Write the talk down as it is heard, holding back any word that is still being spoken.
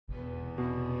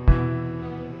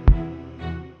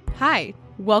Hi,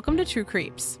 welcome to True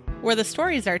Creeps, where the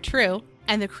stories are true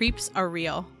and the creeps are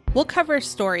real. We'll cover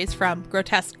stories from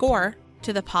grotesque gore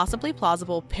to the possibly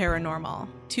plausible paranormal,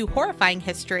 to horrifying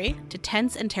history, to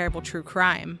tense and terrible true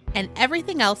crime, and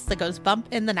everything else that goes bump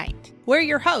in the night. We're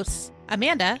your hosts,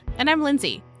 Amanda, and I'm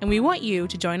Lindsay, and we want you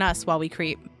to join us while we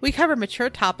creep. We cover mature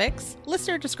topics.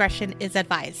 Listener discretion is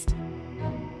advised.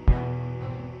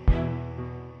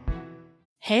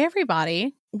 Hey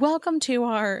everybody, welcome to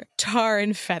our Tar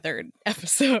and Feathered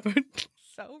episode.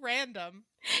 So random.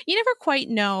 You never quite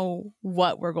know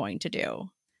what we're going to do.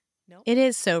 Nope. It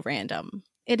is so random.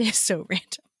 It is so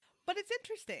random. But it's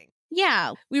interesting.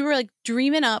 Yeah, we were like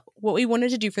dreaming up what we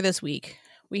wanted to do for this week.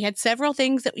 We had several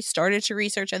things that we started to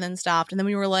research and then stopped. And then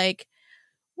we were like,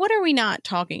 what are we not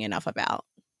talking enough about?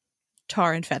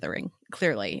 Tar and feathering,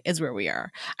 clearly, is where we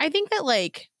are. I think that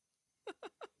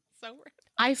So random.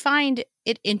 I find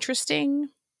it interesting,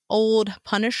 old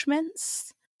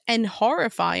punishments, and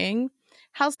horrifying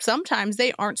how sometimes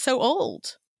they aren't so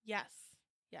old. Yes,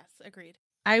 agreed.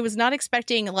 I was not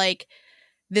expecting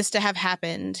this to have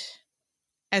happened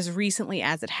as recently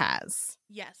as it has.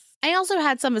 Yes. I also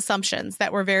had some assumptions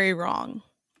that were very wrong.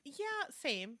 Yeah,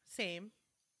 same.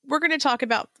 We're going to talk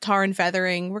about tar and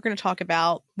feathering. We're going to talk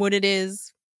about what it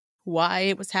is, why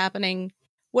it was happening,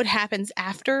 what happens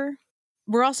after.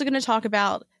 We're also going to talk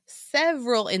about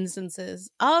several instances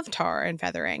of tar and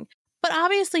feathering, but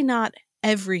obviously not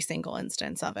every single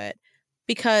instance of it,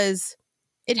 because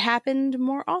it happened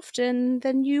more often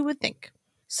than you would think.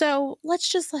 So let's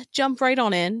just jump right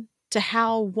on in to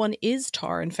how one is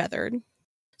tar and feathered.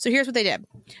 So here's what they did.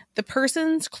 The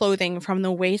person's clothing from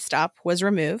the waist up was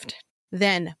removed.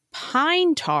 Then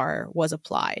pine tar was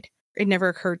applied. It never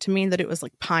occurred to me that it was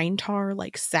like pine tar,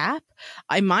 like sap.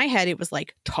 In my head, it was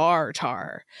like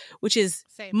tar, which is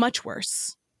Same. much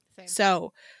worse. Same.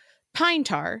 So pine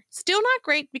tar, still not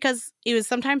great because it was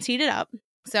sometimes heated up.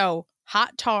 So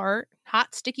hot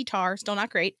sticky tar, still not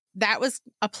great. That was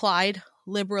applied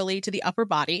liberally to the upper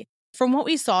body. From what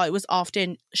we saw, it was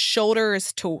often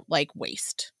shoulders to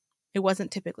waist. It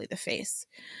wasn't typically the face.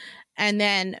 And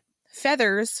then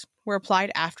feathers were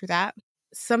applied after that.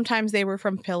 Sometimes they were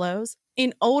from pillows.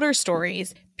 In older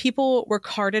stories, people were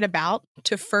carted about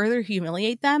to further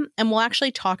humiliate them. And we'll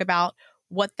actually talk about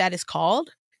what that is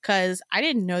called, because I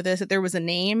didn't know that there was a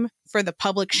name for the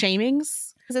public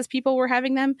shamings as people were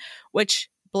having them, which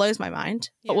blows my mind.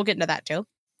 But we'll get into that too.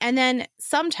 And then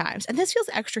sometimes, and this feels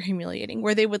extra humiliating,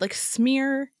 where they would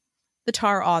smear the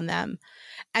tar on them,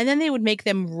 and then they would make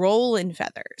them roll in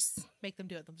feathers. Make them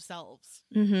do it themselves.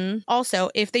 Mm-hmm.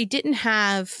 Also, if they didn't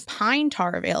have pine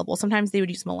tar available, sometimes they would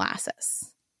use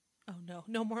molasses. Oh, no.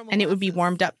 No more molasses. And it would be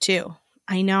warmed up too.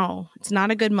 I know. It's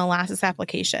not a good molasses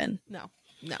application. No.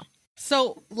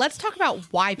 So let's talk about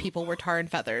why people were tar and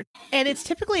feathered. And it's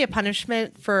typically a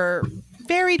punishment for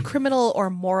varied criminal or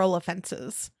moral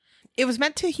offenses. It was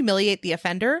meant to humiliate the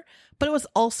offender, but it was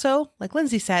also, like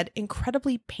Lindsay said,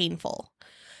 incredibly painful.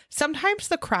 Sometimes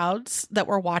the crowds that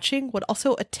were watching would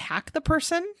also attack the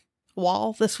person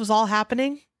while this was all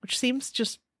happening, which seems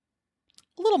just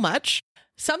a little much.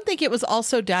 Some think it was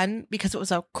also done because it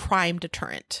was a crime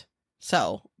deterrent.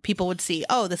 So people would see,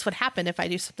 oh, this would happen if I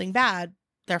do something bad.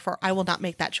 Therefore, I will not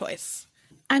make that choice.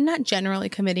 I'm not generally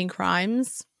committing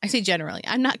crimes. I say generally.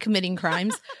 I'm not committing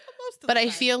crimes. But I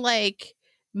feel like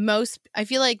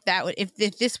that would, if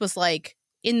this was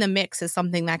in the mix as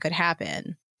something that could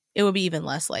happen, it would be even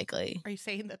less likely. Are you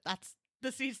saying that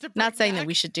this needs to bring Not saying back? that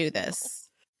we should do this.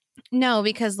 No,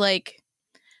 because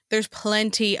there's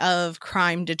plenty of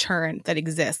crime deterrent that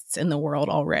exists in the world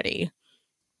already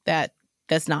that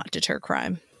does not deter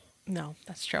crime. No,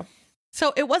 that's true.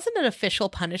 So it wasn't an official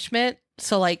punishment.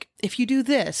 So if you do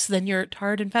this, then you're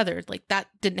tarred and feathered. That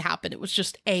didn't happen. It was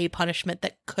just a punishment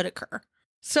that could occur.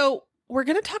 So we're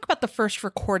going to talk about the first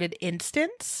recorded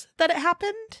instance that it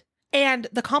happened and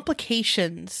the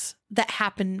complications that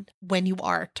happen when you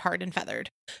are tarred and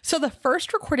feathered. So the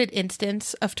first recorded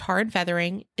instance of tar and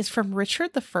feathering is from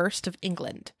Richard I of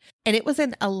England, and it was in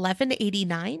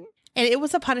 1189, and it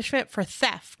was a punishment for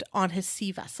theft on his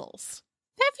sea vessels.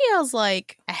 That feels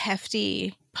like a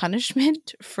hefty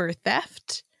punishment for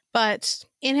theft, but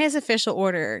in his official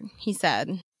order, he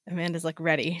said, Amanda's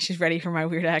ready. She's ready for my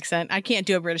weird accent. I can't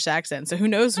do a British accent, so who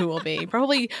knows who will be.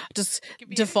 Probably just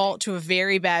default to a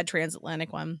very bad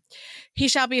transatlantic one. He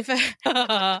shall be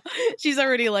She's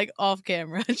already off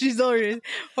camera. She's already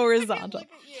horizontal. I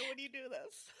can't look at you when you do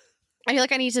this. I feel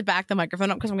like I need to back the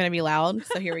microphone up because I'm going to be loud.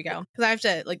 So here we go. Because I have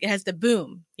to, it has to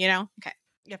boom, Okay.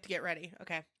 You have to get ready.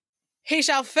 Okay. He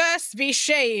shall first be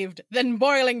shaved, then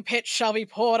boiling pitch shall be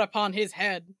poured upon his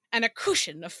head. and a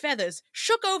cushion of feathers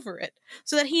shook over it,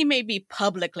 so that he may be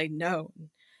publicly known.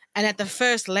 And at the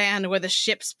first land where the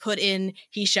ships put in,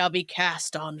 he shall be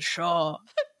cast on shore.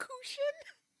 Cushion?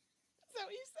 Is that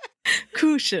what you said?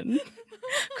 Cushion.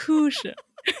 Cushion.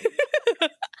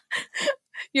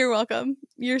 You're welcome.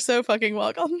 You're so fucking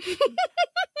welcome.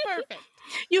 Perfect.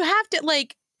 You have to,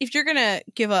 like, if you're gonna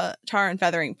give a tar and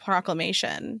feathering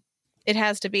proclamation, it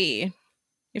has to be, you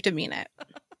have to mean it.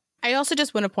 I also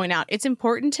just want to point out, it's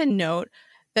important to note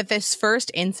that this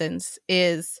first instance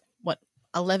is,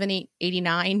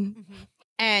 1189? Mm-hmm.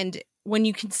 And when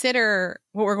you consider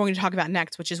what we're going to talk about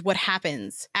next, which is what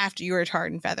happens after you are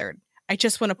tarred and feathered, I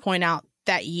just want to point out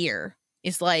that year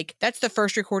is like, that's the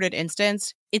first recorded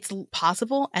instance. It's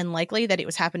possible and likely that it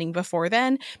was happening before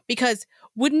then, because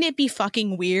wouldn't it be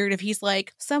fucking weird if he's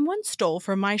like, someone stole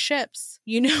from my ships?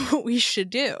 You know what we should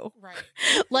do?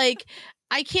 Right. Like,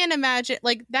 I can't imagine,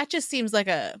 like, that just seems like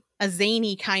a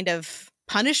zany kind of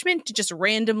punishment to just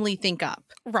randomly think up.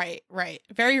 Right.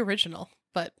 Very original,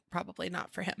 but probably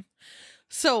not for him.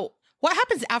 So what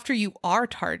happens after you are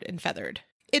tarred and feathered?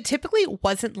 It typically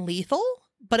wasn't lethal,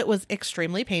 but it was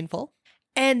extremely painful.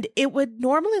 And it would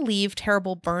normally leave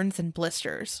terrible burns and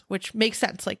blisters, which makes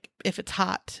sense. Like, if it's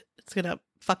hot, it's going to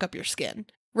fuck up your skin.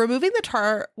 Removing the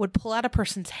tar would pull out a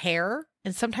person's hair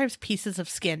and sometimes pieces of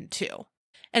skin too.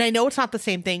 And I know it's not the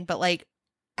same thing, but like,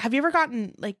 have you ever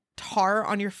gotten like tar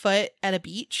on your foot at a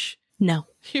beach? No.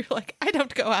 You're like, I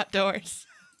don't go outdoors.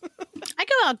 I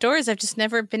go outdoors. I've just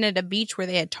never been at a beach where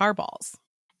they had tar balls.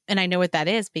 And I know what that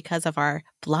is because of our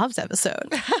blobs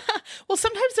episode. Well,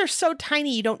 sometimes they're so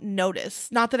tiny you don't notice.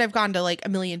 Not that I've gone to like a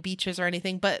million beaches or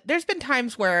anything, but there's been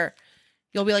times where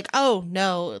you'll be like, oh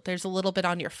no, there's a little bit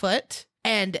on your foot.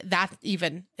 And that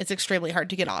even is extremely hard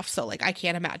to get off. So like, I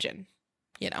can't imagine,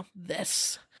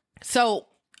 this. So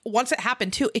once it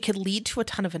happened too, it could lead to a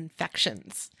ton of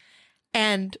infections.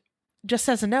 And just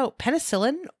as a note,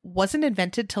 penicillin wasn't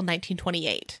invented till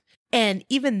 1928. And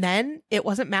even then, it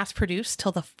wasn't mass produced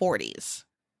till the 40s.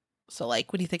 So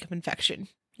like, when you think of infection,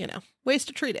 ways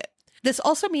to treat it. This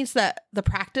also means that the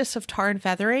practice of tar and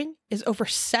feathering is over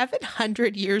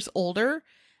 700 years older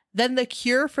than the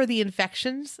cure for the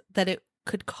infections that it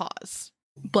could cause.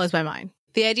 Blows my mind.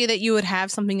 The idea that you would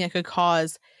have something that could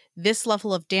cause this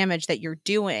level of damage that you're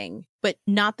doing, but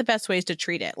not the best ways to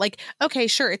treat it. Like, okay,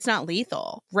 sure, it's not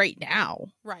lethal right now.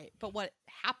 Right. But what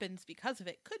happens because of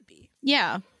it could be.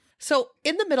 Yeah. So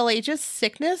in the Middle Ages,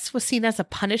 sickness was seen as a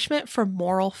punishment for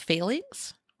moral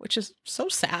failings, which is so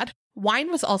sad.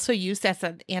 Wine was also used as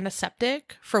an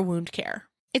antiseptic for wound care.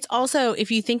 It's also,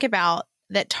 if you think about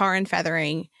that, tar and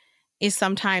feathering is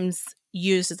sometimes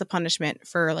used as a punishment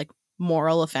for like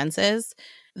moral offenses.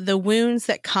 The wounds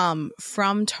that come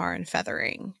from tar and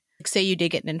feathering, like say you did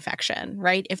get an infection,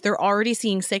 right? If they're already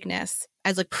seeing sickness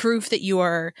as like proof that you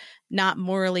are not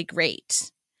morally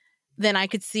great, then I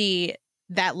could see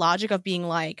that logic of being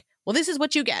like, well, this is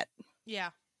what you get. Yeah.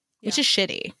 Which is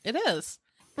shitty. It is.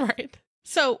 Right.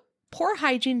 So poor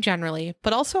hygiene generally,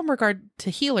 but also in regard to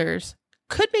healers,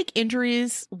 could make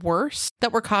injuries worse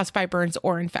that were caused by burns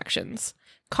or infections.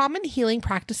 Common healing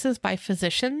practices by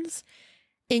physicians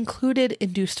included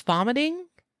induced vomiting,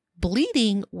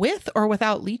 bleeding with or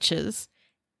without leeches,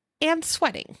 and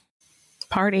sweating.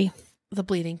 Party. The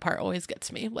bleeding part always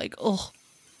gets me. Like, ugh,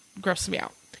 grosses me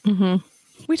out. Mm-hmm.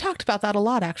 We talked about that a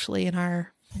lot, actually, in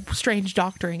our strange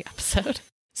doctoring episode.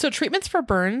 So treatments for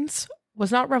burns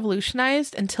was not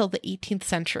revolutionized until the 18th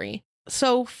century.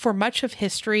 So for much of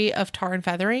history of tar and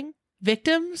feathering,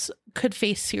 victims could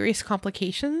face serious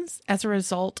complications as a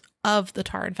result of the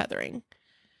tar and feathering.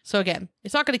 So again,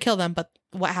 it's not going to kill them, but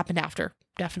what happened after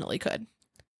definitely could.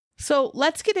 So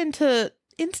let's get into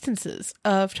instances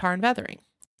of tar and feathering.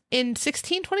 In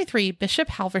 1623, Bishop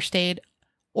Halverstade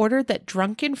ordered that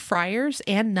drunken friars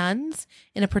and nuns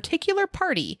in a particular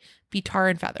party be tar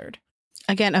and feathered.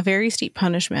 Again, a very steep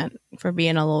punishment for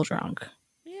being a little drunk.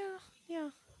 Yeah.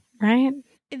 Right?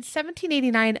 In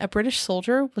 1789, a British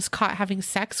soldier was caught having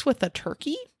sex with a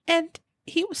turkey, and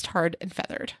he was tarred and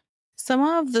feathered. Some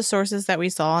of the sources that we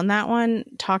saw on that one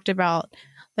talked about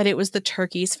that it was the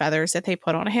turkey's feathers that they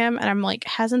put on him. And I'm like,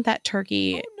 hasn't that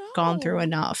turkey gone through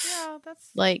enough? Yeah, that's...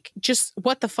 Like, just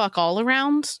what the fuck all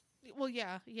around? Well,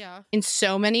 yeah. In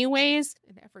so many ways.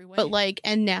 In every way. But like,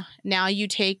 and now you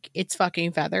take its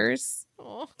fucking feathers.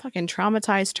 Oh. Fucking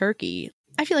traumatized turkey.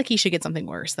 I feel like he should get something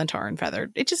worse than tar and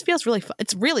feathered. It just feels really,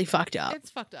 it's really fucked up.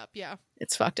 It's fucked up, yeah.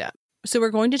 It's fucked up. So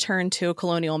we're going to turn to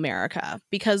colonial America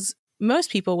because most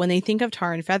people, when they think of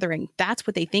tar and feathering, that's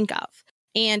what they think of.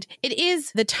 And it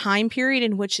is the time period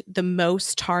in which the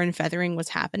most tar and feathering was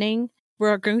happening.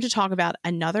 We're going to talk about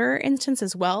another instance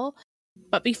as well.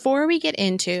 But before we get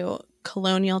into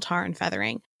colonial tar and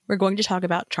feathering, we're going to talk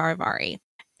about Charivari.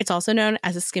 It's also known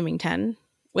as a skimmington,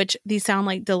 which these sound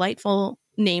like delightful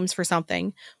names for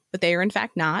something, but they are in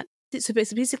fact not. So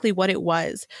basically what it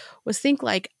was think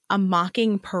like a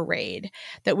mocking parade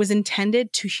that was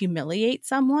intended to humiliate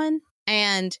someone.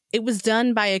 And it was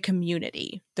done by a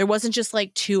community. There wasn't just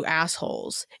like two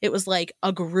assholes. It was like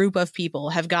a group of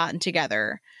people have gotten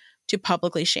together to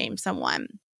publicly shame someone.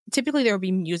 Typically there would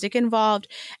be music involved,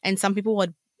 and some people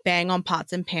would bang on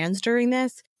pots and pans during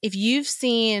this. If you've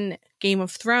seen Game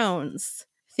of Thrones,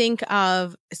 think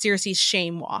of Cersei's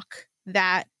shame walk.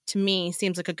 That to me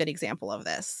seems like a good example of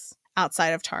this outside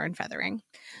of tar and feathering.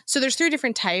 So there's 3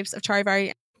 different types of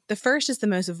Charivari. The first is the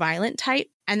most violent type,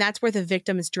 and that's where the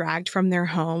victim is dragged from their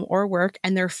home or work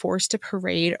and they're forced to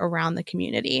parade around the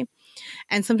community.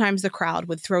 And sometimes the crowd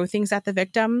would throw things at the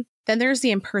victim. Then there's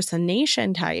the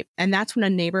impersonation type, and that's when a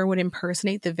neighbor would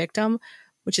impersonate the victim,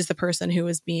 which is the person who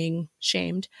was being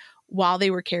shamed, while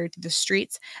they were carried through the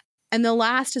streets. And the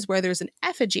last is where there's an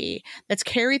effigy that's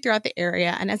carried throughout the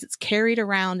area. And as it's carried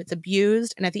around, it's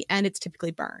abused. And at the end, it's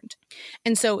typically burned.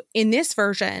 And so in this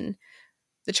version,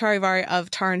 the Charivari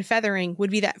of tar and feathering would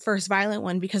be that first violent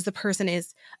one because the person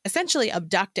is essentially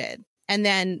abducted and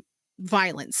then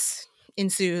violence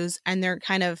ensues and they're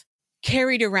kind of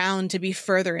carried around to be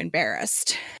further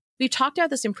embarrassed. We've talked about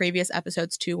this in previous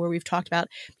episodes too, where we've talked about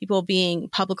people being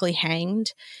publicly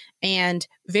hanged and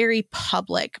very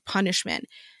public punishment.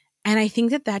 And I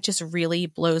think that just really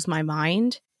blows my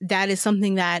mind. That is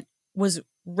something that was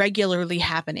regularly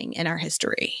happening in our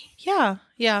history. Yeah.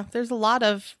 There's a lot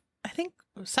of, I think,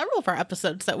 several of our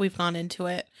episodes that we've gone into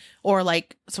it, or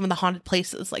like some of the haunted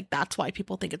places. Like that's why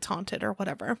people think it's haunted or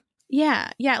whatever. Yeah.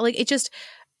 Like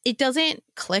it doesn't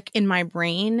click in my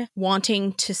brain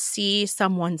wanting to see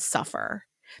someone suffer.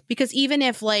 Because even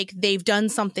if like they've done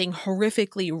something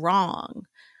horrifically wrong,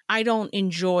 I don't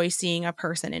enjoy seeing a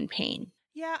person in pain.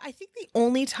 Yeah, I think the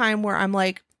only time where I'm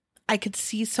like, I could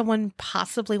see someone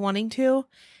possibly wanting to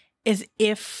is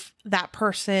if that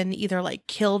person either like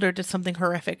killed or did something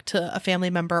horrific to a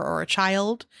family member or a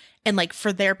child. And like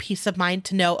for their peace of mind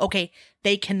to know, okay,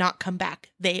 they cannot come back.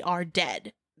 They are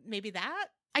dead. Maybe that?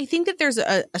 I think that there's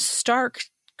a stark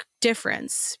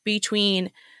difference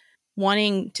between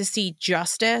wanting to see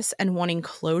justice and wanting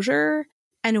closure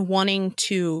and wanting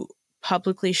to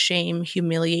publicly shame,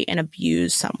 humiliate, and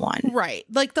abuse someone. Right.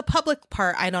 Like the public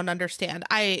part, I don't understand.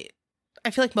 I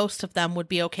feel like most of them would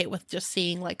be okay with just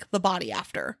seeing like the body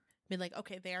after. I mean, like,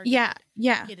 okay, they are dead.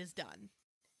 Yeah. It is done.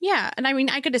 Yeah. And I mean,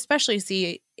 I could especially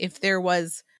see if there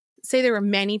was, say there were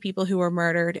many people who were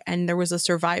murdered and there was a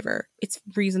survivor. It's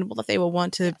reasonable that they will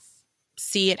want to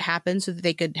see it happen so that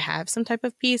they could have some type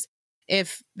of peace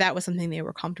if that was something they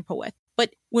were comfortable with.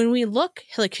 But when we look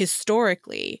like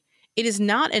historically, it is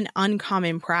not an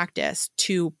uncommon practice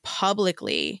to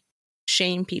publicly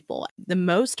shame people. The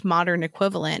most modern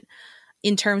equivalent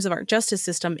in terms of our justice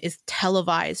system is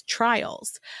televised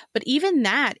trials. But even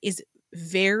that is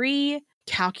very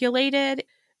calculated.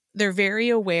 They're very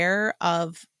aware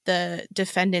of the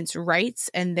defendant's rights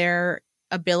and their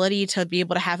ability to be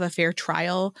able to have a fair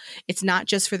trial. It's not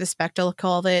just for the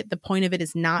spectacle of it. The point of it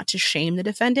is not to shame the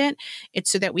defendant. It's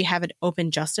so that we have an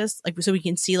open justice, like so we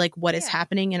can see like what is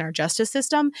happening in our justice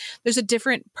system. There's a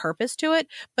different purpose to it,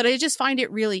 but I just find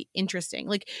it really interesting.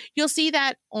 Like you'll see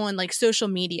that on like social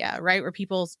media, right? Where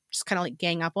people just kind of like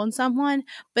gang up on someone.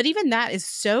 But even that is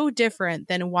so different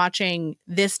than watching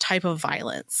this type of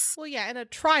violence. Well, yeah. And a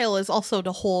trial is also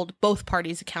to hold both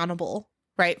parties accountable,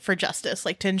 right, for justice,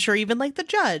 like to ensure even like the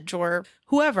judge or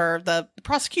whoever, the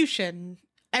prosecution,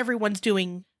 everyone's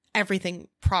doing everything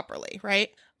properly, right?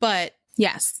 But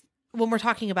yes, when we're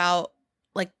talking about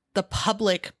like the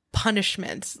public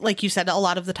punishments, like you said, a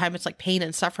lot of the time it's like pain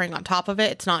and suffering on top of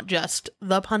it. It's not just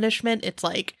the punishment, it's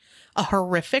like a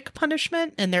horrific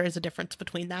punishment, and there is a difference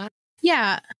between that.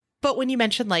 Yeah. But when you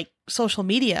mentioned like social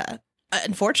media,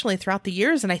 unfortunately throughout the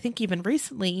years, and I think even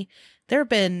recently, there have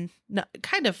been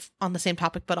kind of on the same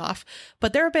topic, but off,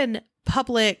 but there have been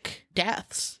public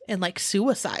deaths and like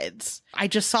suicides. I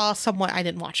just saw someone, I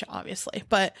didn't watch it obviously,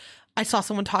 but I saw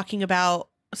someone talking about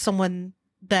someone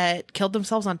that killed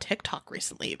themselves on TikTok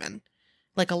recently, even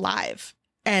like alive.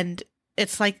 And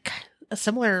it's like a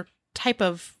similar type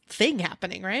of thing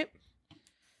happening, right?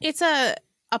 It's a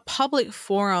public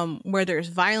forum where there's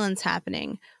violence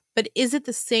happening, but is it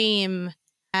the same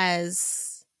as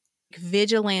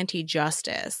vigilante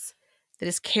justice that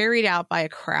is carried out by a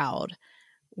crowd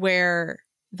where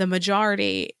the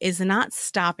majority is not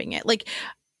stopping it? Like,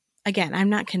 again, I'm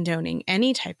not condoning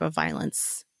any type of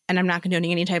violence and I'm not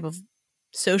condoning any type of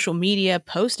social media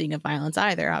posting of violence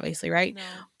either, obviously, right? No.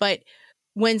 But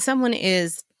when someone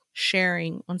is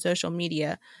sharing on social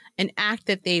media an act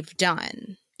that they've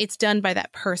done, it's done by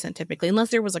that person typically, unless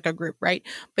there was like a group, right?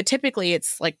 But typically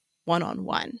it's like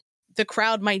one-on-one. The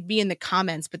crowd might be in the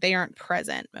comments, but they aren't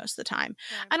present most of the time.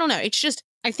 Right. I don't know. It's just,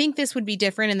 I think this would be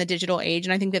different in the digital age.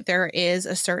 And I think that there is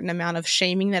a certain amount of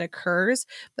shaming that occurs,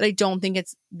 but I don't think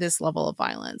it's this level of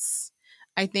violence.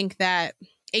 I think that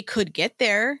it could get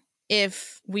there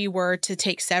if we were to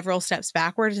take several steps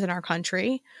backwards in our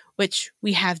country, which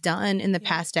we have done in the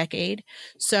past decade.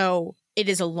 So it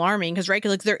is alarming because, right,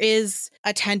 like there is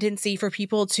a tendency for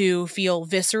people to feel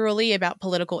viscerally about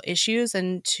political issues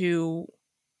and to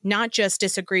not just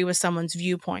disagree with someone's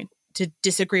viewpoint, to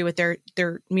disagree with their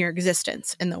mere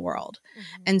existence in the world.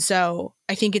 Mm-hmm. And so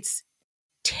I think it's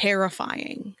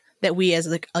terrifying that we as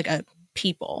like a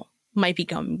people might be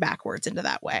going backwards into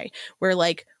that way, where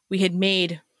like we had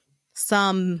made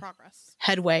some progress,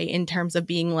 headway in terms of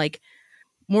being like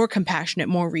more compassionate,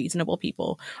 more reasonable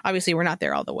people. Obviously, we're not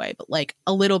there all the way, but like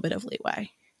a little bit of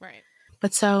leeway. Right.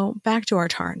 But so back to our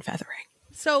tar and feathering.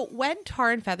 So when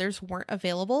tar and feathers weren't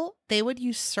available, they would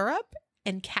use syrup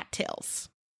and cattails.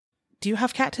 Do you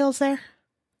have cattails there?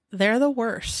 They're the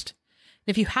worst.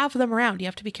 If you have them around, you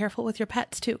have to be careful with your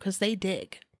pets too, because they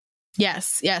dig.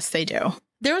 Yes, they do.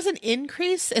 There was an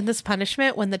increase in this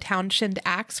punishment when the Townshend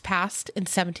Acts passed in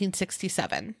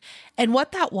 1767. And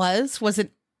what that was an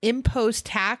imposed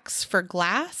tax for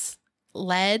glass,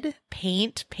 lead,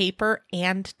 paint, paper,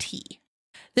 and tea.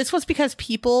 This was because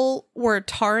people were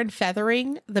tar and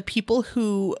feathering the people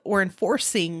who were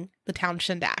enforcing the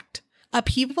Townshend Act.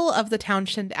 Upheaval of the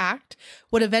Townshend Act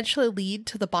would eventually lead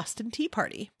to the Boston Tea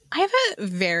Party. I have a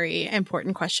very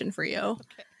important question for you.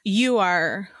 Okay. You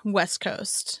are West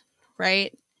Coast,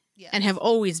 right? Yes. And have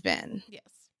always been. Yes.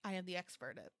 I am the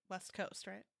expert at West Coast,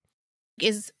 right?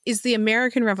 Is the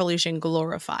American Revolution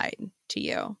glorified to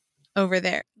you over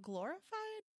there? Glorified?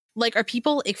 Like, are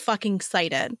people fucking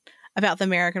excited about the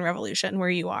American Revolution where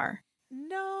you are?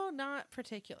 No, not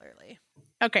particularly.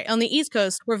 Okay, on the East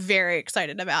Coast, we're very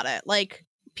excited about it. Like,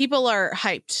 people are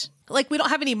hyped. Like, we don't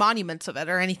have any monuments of it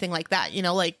or anything like that. You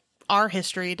know, like, our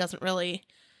history doesn't really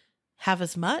have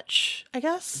as much, I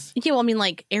guess. Yeah, well, I mean,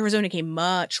 like, Arizona came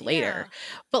much later. Yeah.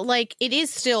 But, like, it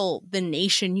is still the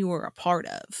nation you were a part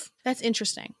of. That's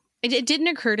interesting. It didn't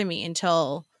occur to me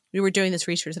until we were doing this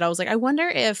research that I was like, I wonder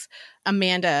if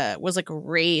Amanda was, like,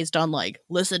 raised on, like,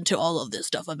 listen to all of this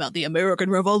stuff about the American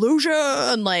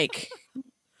Revolution. Like,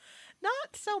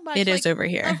 not so much. It is over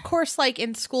here. Of course, like,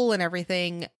 in school and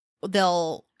everything,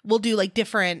 we'll do, like,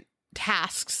 different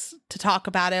tasks to talk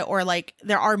about it, or like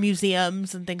there are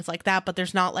museums and things like that, but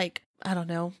there's not like, I don't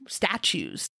know,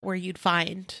 statues where you'd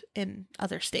find in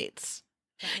other states.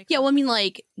 Yeah, well, I mean,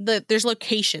 like there's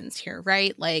locations here,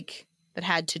 right? Like that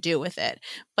had to do with it,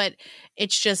 but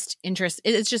it's just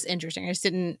It's just interesting.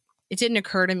 It didn't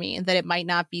occur to me that it might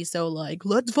not be so like,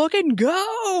 let's fucking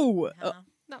go. No,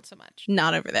 not so much.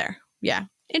 Not over there. Yeah,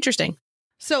 interesting.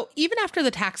 So even after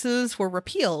the taxes were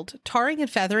repealed, tarring and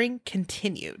feathering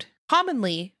continued.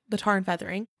 Commonly, the tar and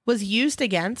feathering was used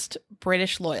against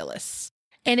British loyalists.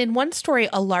 And in one story,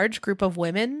 a large group of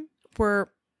women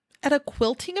were at a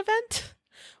quilting event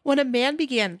when a man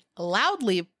began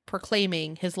loudly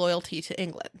proclaiming his loyalty to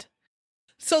England.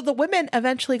 So the women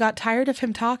eventually got tired of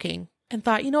him talking and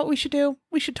thought, you know what we should do?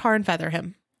 We should tar and feather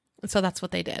him. And so that's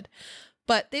what they did.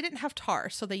 But they didn't have tar,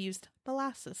 so they used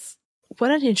molasses.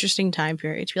 What an interesting time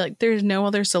period to be like, there's no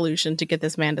other solution to get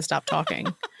this man to stop talking.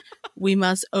 We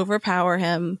must overpower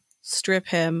him, strip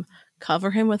him,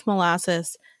 cover him with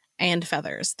molasses and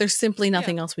feathers. There's simply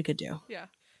nothing else we could do. Yeah.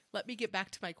 Let me get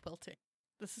back to my quilting.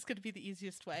 This is going to be the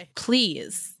easiest way.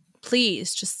 Please,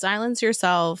 just silence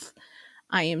yourself.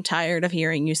 I am tired of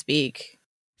hearing you speak.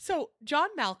 So John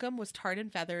Malcolm was tarred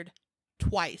and feathered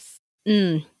twice.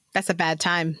 That's a bad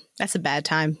time.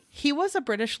 He was a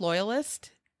British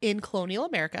loyalist in colonial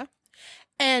America,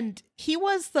 and he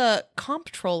was the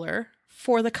comptroller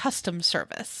for the Customs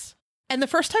Service. And the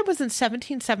first time was in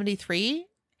 1773,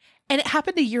 and it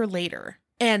happened a year later.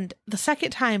 And the second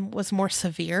time was more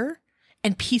severe,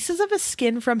 and pieces of his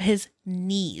skin from his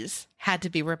knees had to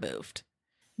be removed.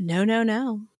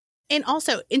 No. And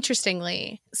also,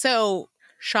 interestingly, so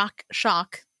shock,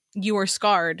 you were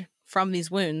scarred from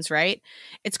these wounds, right?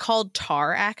 It's called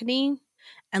tar acne.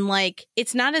 And like,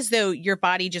 it's not as though your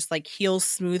body just like heals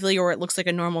smoothly or it looks like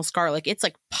a normal scar. Like, it's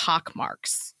like pock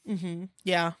marks. Mm-hmm.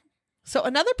 Yeah. So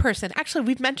another person, actually,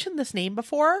 we've mentioned this name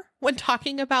before when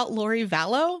talking about Lori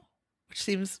Vallow, which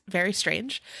seems very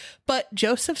strange, but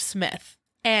Joseph Smith.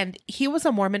 And he was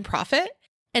a Mormon prophet,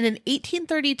 And in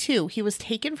 1832, he was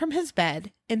taken from his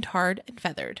bed and tarred and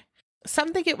feathered.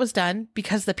 Some think it was done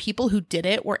because the people who did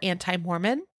it were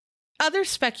anti-Mormon. Others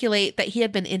speculate that he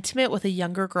had been intimate with a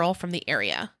younger girl from the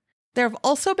area. There have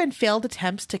also been failed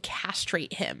attempts to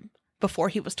castrate him before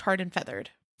he was tarred and feathered.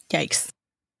 Yikes.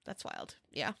 That's wild.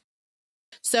 Yeah.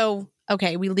 So,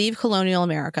 okay, we leave colonial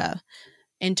America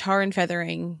and tar and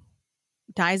feathering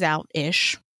dies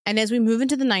out-ish. And as we move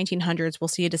into the 1900s, we'll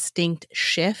see a distinct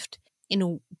shift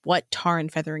in what tar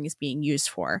and feathering is being used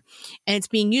for. And it's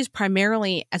being used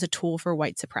primarily as a tool for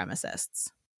white supremacists.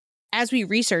 As we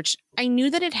researched, I knew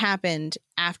that it happened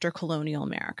after colonial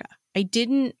America. I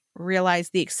didn't realize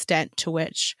the extent to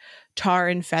which tar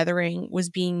and feathering was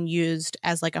being used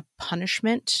as like a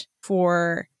punishment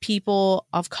for people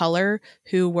of color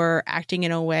who were acting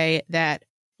in a way that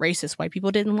racist white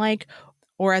people didn't like,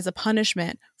 or as a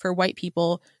punishment for white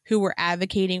people who were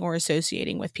advocating or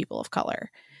associating with people of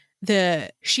color. The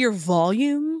sheer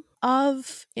volume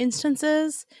of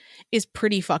instances is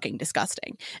pretty fucking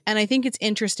disgusting. And I think it's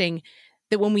interesting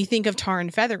that when we think of tar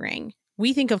and feathering,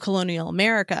 we think of colonial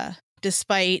America,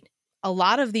 despite a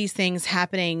lot of these things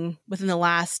happening within the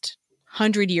last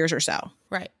 100 years or so.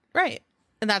 Right, right.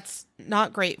 And that's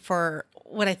not great for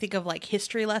when I think of like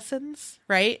history lessons,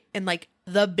 right? And like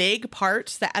the big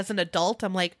parts that as an adult,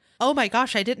 I'm like, oh my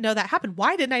gosh, I didn't know that happened.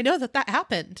 Why didn't I know that that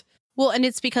happened? Well, and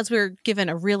it's because we're given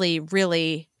a really,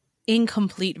 really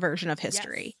incomplete version of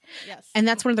history. Yes. And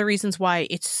that's one of the reasons why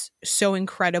it's so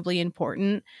incredibly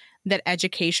important that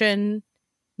education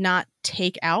not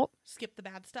take out Skip the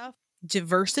bad stuff.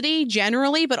 Diversity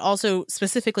generally, but also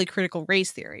specifically critical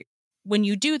race theory. When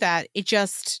you do that, it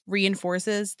just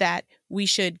reinforces that we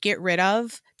should get rid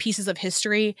of pieces of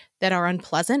history that are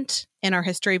unpleasant in our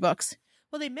history books.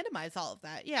 Well, they minimize all of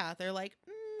that. Yeah, they're like,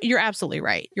 You're absolutely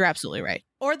right. You're absolutely right.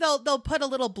 Or they'll put a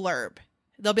little blurb.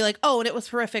 They'll be like, oh, and it was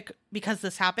horrific because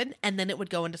this happened, and then it would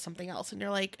go into something else. And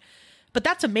you're like, but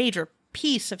that's a major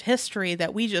piece of history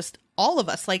that we just, all of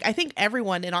us, like I think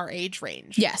everyone in our age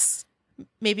range. Yes.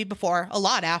 Maybe before, a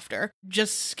lot after,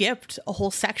 just skipped a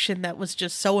whole section that was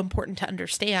just so important to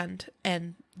understand.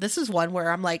 And this is one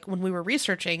where I'm like, when we were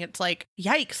researching, it's like,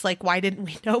 yikes, like, why didn't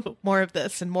we know more of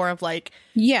this and more of like,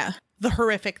 yeah, the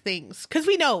horrific things? Because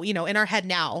we know, in our head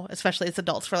now, especially as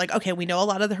adults, we're like, okay, we know a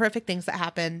lot of the horrific things that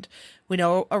happened. We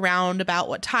know around about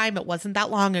what time. It wasn't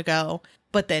that long ago.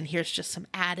 But then here's just some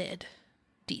added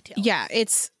details. Yeah,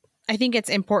 I think it's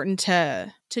important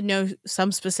to know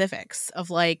some specifics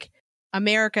of like,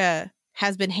 America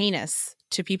has been heinous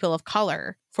to people of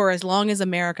color for as long as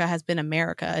America has been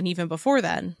America, and even before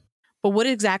then. But what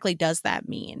exactly does that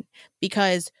mean?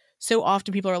 Because so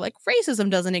often people are like, racism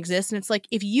doesn't exist. And it's like,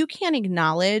 if you can't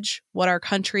acknowledge what our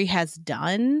country has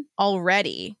done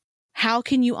already, how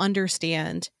can you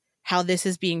understand how this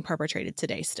is being perpetrated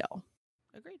today still?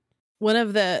 Agreed. One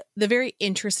of the very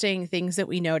interesting things that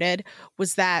we noted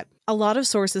was that a lot of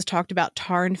sources talked about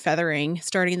tar and feathering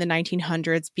starting in the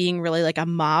 1900s being really like a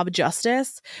mob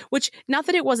justice, which not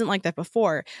that it wasn't like that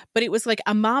before, but it was like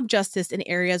a mob justice in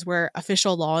areas where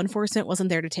official law enforcement wasn't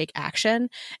there to take action.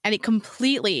 And it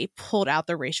completely pulled out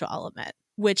the racial element,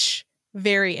 which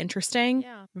very interesting,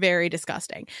 very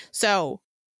disgusting. So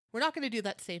we're not going to do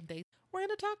that same thing. We're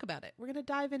going to talk about it. We're going to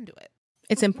dive into it.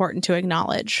 It's important to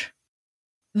acknowledge.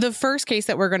 The first case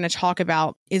that we're going to talk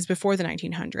about is before the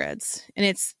 1900s, and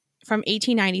it's from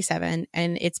 1897,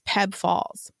 and it's Peb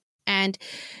Falls. And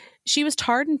she was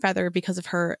tarred and feathered because of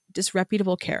her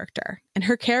disreputable character. And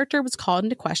her character was called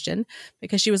into question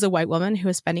because she was a white woman who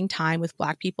was spending time with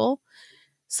Black people.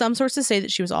 Some sources say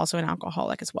that she was also an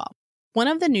alcoholic as well. One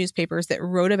of the newspapers that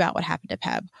wrote about what happened to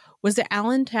Peb was the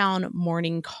Allentown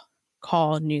Morning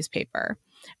Call newspaper,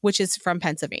 which is from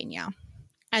Pennsylvania.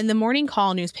 And the Morning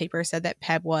Call newspaper said that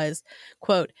Peb was,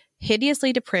 quote,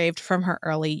 hideously depraved from her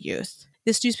early youth.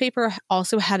 This newspaper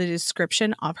also had a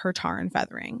description of her tar and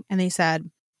feathering. And they said,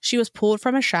 she was pulled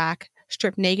from a shack,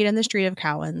 stripped naked in the street of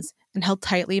Cowens, and held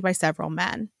tightly by several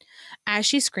men. As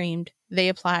she screamed, they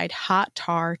applied hot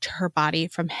tar to her body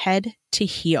from head to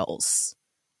heels,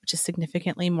 which is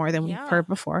significantly more than we've heard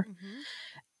before. Mm-hmm.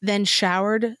 Then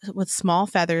showered with small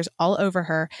feathers all over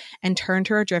her and turned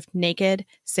her adrift naked,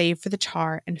 save for the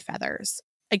tar and feathers.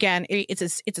 Again, it's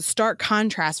a stark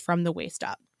contrast from the waist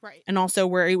up. Right. And also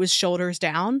where it was shoulders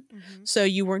down. Mm-hmm. So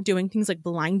you weren't doing things like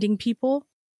blinding people.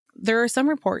 There are some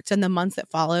reports in the months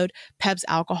that followed, Peb's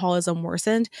alcoholism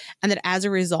worsened, and that as a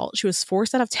result, she was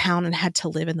forced out of town and had to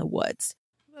live in the woods.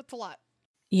 That's a lot.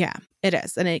 Yeah, it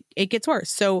is. And it gets worse.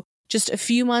 So just a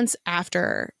few months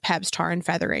after Peb's tar and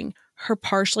feathering, her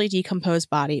partially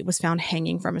decomposed body was found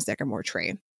hanging from a sycamore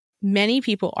tree. Many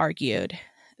people argued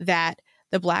that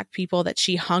the Black people that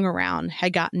she hung around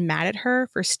had gotten mad at her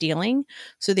for stealing,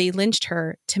 so they lynched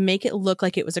her to make it look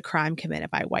like it was a crime committed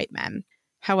by white men.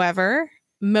 However,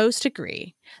 most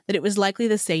agree that it was likely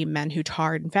the same men who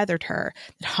tarred and feathered her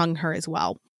that hung her as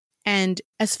well. And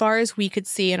as far as we could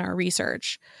see in our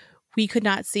research, we could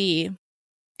not see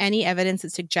any evidence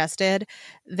that suggested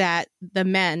that the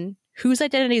men whose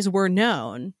identities were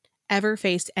known ever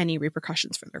faced any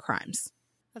repercussions for their crimes.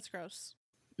 That's gross.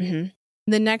 Mm-hmm.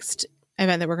 The next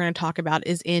event that we're going to talk about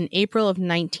is in April of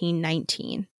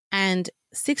 1919. And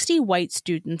 60 white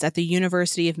students at the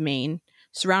University of Maine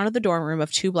surrounded the dorm room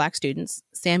of 2 Black students,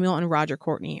 Samuel and Roger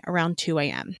Courtney, around 2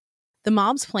 a.m. The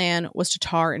mob's plan was to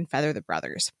tar and feather the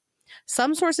brothers.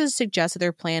 Some sources suggest that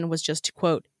their plan was just to,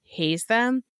 quote, haze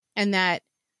them, and that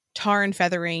tar and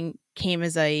feathering came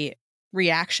as a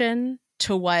reaction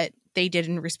to what they did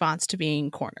in response to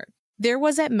being cornered. There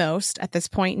was at most, at this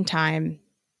point in time,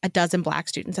 a dozen Black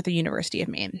students at the University of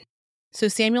Maine. So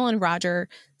Samuel and Roger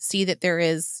see that there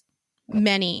is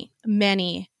many,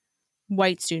 many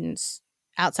white students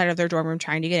outside of their dorm room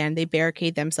trying to get in. They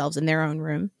barricade themselves in their own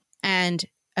room. And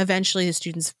eventually the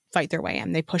students fight their way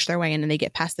in. They push their way in and they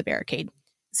get past the barricade.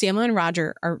 Samuel and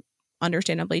Roger are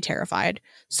understandably terrified.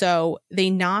 So they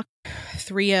knock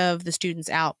 3 of the students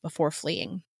out before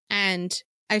fleeing. And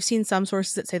I've seen some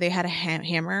sources that say they had a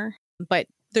hammer, but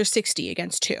there's 60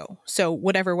 against 2. So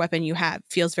whatever weapon you have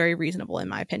feels very reasonable, in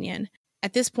my opinion.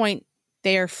 At this point,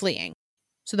 they are fleeing.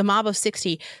 So the mob of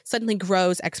 60 suddenly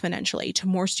grows exponentially to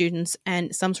more students,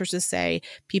 and some sources say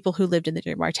people who lived in the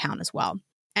nearby town as well.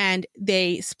 And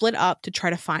they split up to try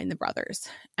to find the brothers.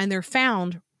 And they're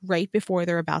found right before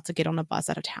they're about to get on a bus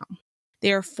out of town.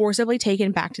 They are forcibly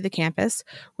taken back to the campus,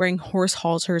 wearing horse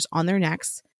halters on their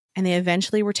necks, and they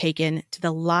eventually were taken to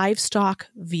the livestock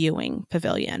viewing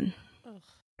pavilion. Ugh.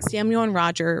 Samuel and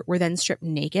Roger were then stripped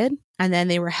naked, and then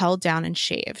they were held down and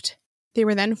shaved. They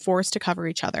were then forced to cover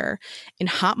each other in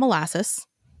hot molasses,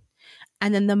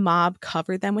 and then the mob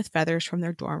covered them with feathers from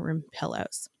their dorm room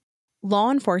pillows. Law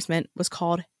enforcement was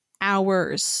called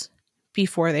hours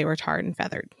before they were tarred and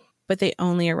feathered, but they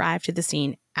only arrived to the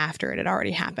scene after it had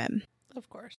already happened. Of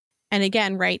course. And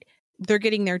again, right, they're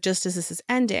getting there just as this is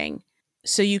ending.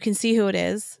 So you can see who it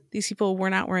is. These people were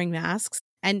not wearing masks.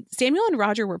 And Samuel and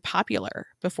Roger were popular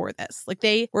before this. Like,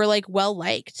 they were like well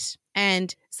liked.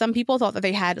 And some people thought that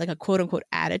they had like a quote unquote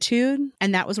attitude.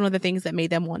 And that was one of the things that made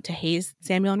them want to haze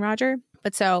Samuel and Roger.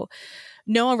 But so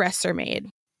no arrests are made.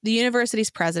 The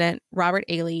university's president, Robert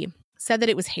Ailey, said that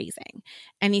it was hazing.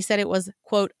 And he said it was,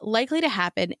 quote, likely to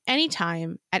happen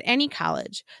anytime at any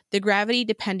college, the gravity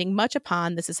depending much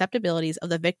upon the susceptibilities of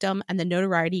the victim and the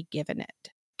notoriety given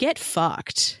it. Get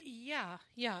fucked. Yeah,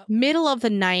 yeah. Middle of the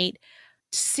night,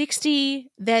 60,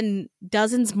 then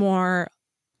dozens more.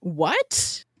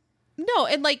 What? No,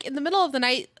 and like in the middle of the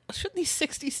night, shouldn't these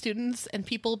 60 students and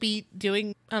people be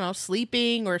doing, I don't know,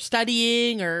 sleeping or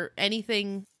studying or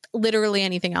anything? Literally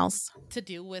anything else to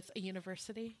do with a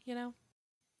university, you know?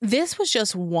 This was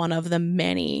just one of the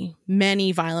many,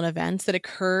 many violent events that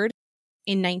occurred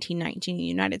in 1919 in the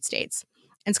United States.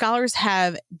 And scholars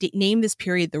have named this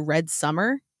period the Red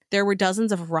Summer. There were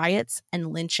dozens of riots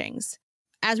and lynchings.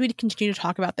 As we continue to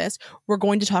talk about this, we're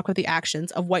going to talk about the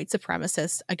actions of white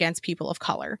supremacists against people of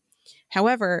color.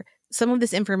 However, some of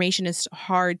this information is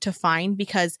hard to find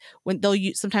because when they'll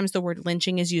use, sometimes the word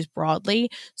lynching is used broadly.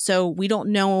 So we don't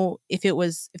know if there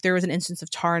was an instance of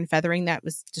tar and feathering that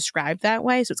was described that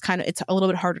way. So it's a little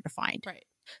bit harder to find. Right.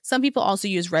 Some people also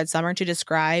use Red Summer to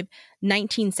describe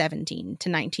 1917 to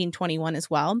 1921 as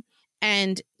well.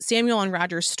 And Samuel and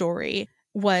Roger's story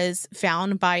was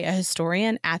found by a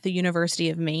historian at the University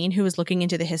of Maine who was looking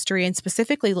into the history and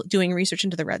specifically doing research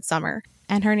into the Red Summer.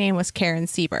 And her name was Karen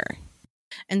Sieber.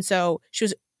 And so she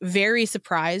was very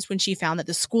surprised when she found that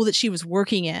the school that she was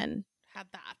working in had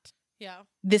that. Yeah.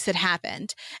 This had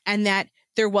happened and that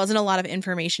there wasn't a lot of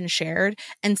information shared.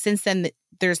 And since then,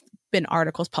 there's been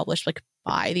articles published like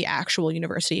by the actual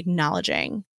university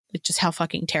acknowledging like, just how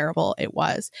fucking terrible it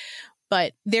was.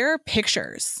 But there are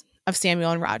pictures of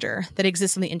Samuel and Roger that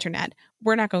exist on the internet.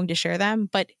 We're not going to share them,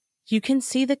 but you can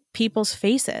see the people's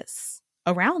faces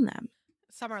around them.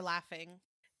 Some are laughing.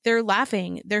 They're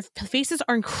laughing. Their faces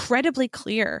are incredibly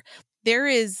clear. There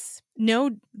is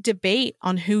no debate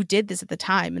on who did this at the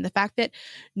time. And the fact that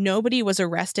nobody was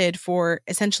arrested for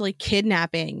essentially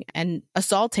kidnapping and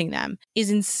assaulting them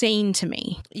is insane to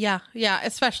me. Yeah. Yeah.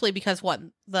 Especially because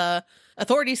the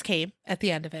authorities came at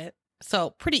the end of it.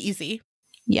 So pretty easy.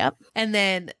 Yep. And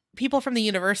then people from the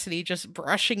university just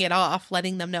brushing it off,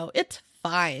 letting them know it's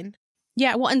fine.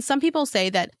 Yeah, well, and some people say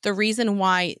that the reason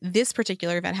why this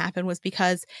particular event happened was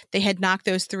because they had knocked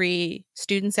those 3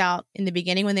 students out in the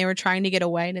beginning when they were trying to get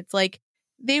away. And it's like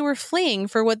they were fleeing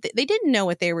for what they didn't know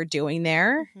what they were doing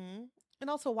there. Mm-hmm. And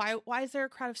also, why is there a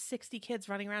crowd of 60 kids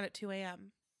running around at 2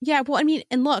 a.m.? Yeah, well, I mean,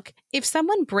 and look, if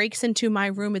someone breaks into my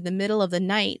room in the middle of the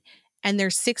night and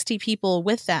there's 60 people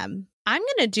with them, I'm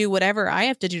going to do whatever I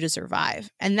have to do to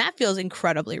survive. And that feels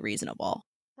incredibly reasonable.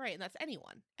 Right. And that's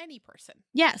anyone, any person.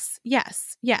 Yes,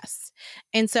 yes, yes.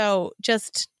 And so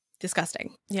just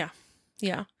disgusting. Yeah.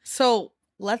 Yeah. So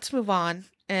let's move on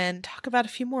and talk about a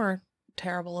few more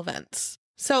terrible events.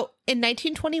 So in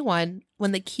 1921,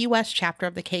 when the Key West chapter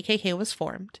of the KKK was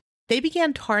formed, they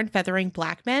began tar and feathering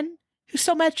Black men who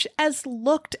so much as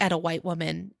looked at a white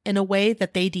woman in a way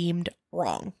that they deemed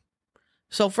wrong.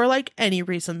 So for like any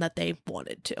reason that they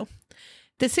wanted to.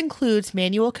 This includes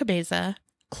Manuel Cabeza,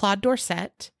 Claude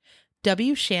Dorset,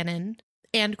 W. Shannon,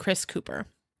 and Chris Cooper.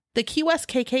 The Key West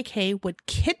KKK would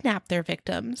kidnap their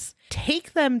victims,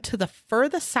 take them to the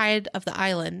furthest side of the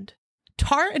island,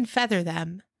 tar and feather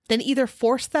them, then either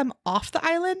force them off the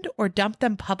island or dump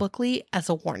them publicly as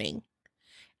a warning.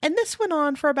 And this went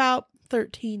on for about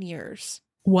 13 years.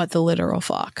 What the literal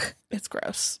fuck? It's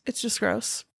gross. It's just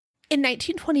gross. In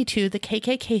 1922, the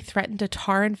KKK threatened to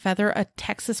tar and feather a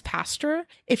Texas pastor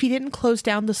if he didn't close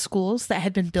down the schools that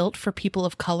had been built for people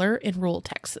of color in rural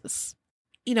Texas.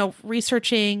 You know,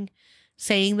 researching,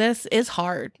 saying this is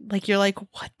hard. Like, you're like,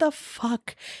 what the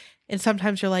fuck? And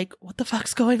sometimes you're like, what the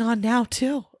fuck's going on now,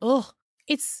 too? Ugh.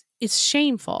 It's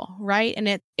shameful, right?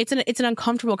 And it's an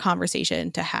uncomfortable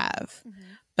conversation to have.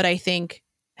 Mm-hmm. But I think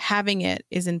having it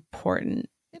is important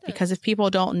because if people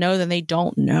don't know, then they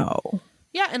don't know.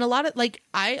 Yeah, and a lot of, like,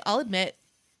 I'll admit,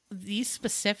 these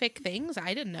specific things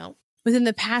I didn't know. Within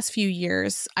the past few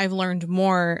years, I've learned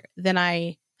more than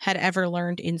I had ever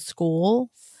learned in school.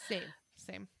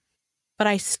 Same. But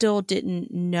I still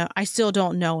didn't know. I still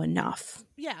don't know enough.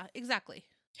 Yeah, exactly.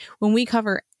 When we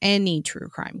cover any true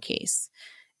crime case,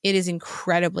 it is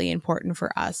incredibly important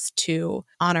for us to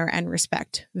honor and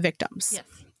respect victims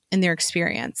and their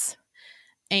experience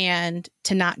and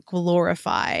to not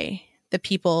glorify the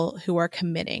people who are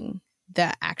committing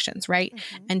the actions, right?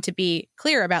 Mm-hmm. And to be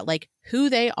clear about like who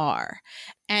they are.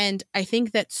 And I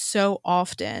think that so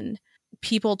often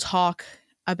people talk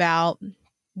about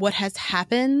what has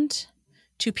happened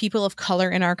to people of color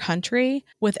in our country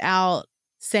without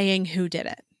saying who did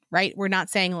it, right? We're not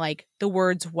saying like the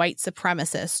words white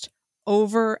supremacist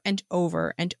over and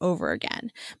over and over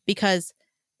again, because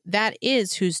that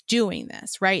is who's doing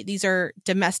this, right? These are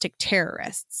domestic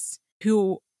terrorists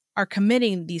who are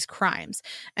committing these crimes.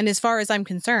 And as far as I'm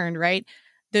concerned, right,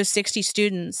 those 60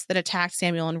 students that attacked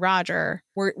Samuel and Roger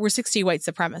were 60 white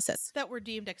supremacists. That were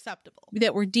deemed acceptable.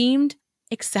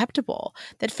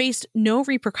 That faced no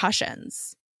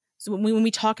repercussions. So when we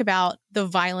talk about the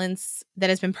violence that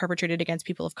has been perpetrated against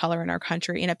people of color in our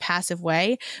country in a passive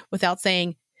way without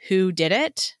saying who did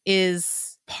it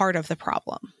is part of the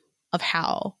problem of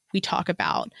how we talk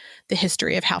about the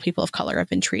history of how people of color have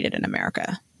been treated in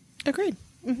America. Agreed.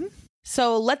 Mm-hmm.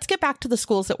 So let's get back to the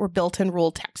schools that were built in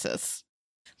rural Texas.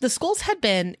 The schools had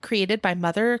been created by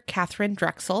Mother Catherine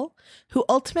Drexel, who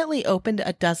ultimately opened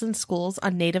a dozen schools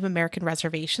on Native American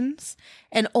reservations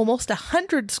and almost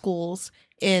 100 schools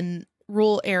in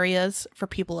rural areas for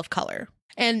people of color.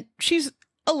 And she's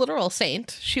a literal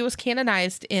saint. She was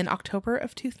canonized in October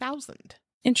of 2000.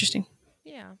 Interesting.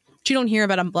 Yeah. But you don't hear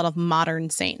about a lot of modern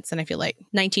saints, and I feel like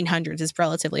 1900s is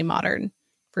relatively modern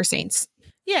for saints.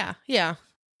 Yeah, yeah.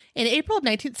 In April of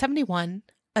 1971,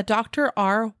 a Dr.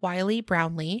 R. Wiley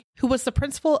Brownlee, who was the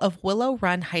principal of Willow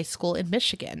Run High School in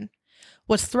Michigan,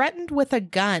 was threatened with a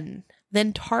gun,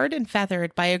 then tarred and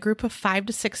feathered by a group of 5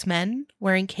 to 6 men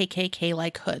wearing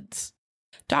KKK-like hoods.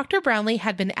 Dr. Brownlee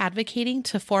had been advocating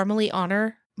to formally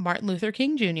honor Martin Luther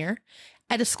King Jr.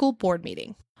 at a school board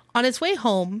meeting. On his way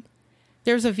home,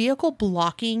 there was a vehicle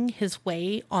blocking his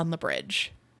way on the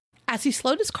bridge. As he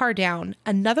slowed his car down,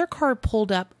 another car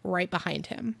pulled up right behind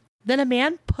him. Then a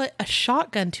man put a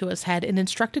shotgun to his head and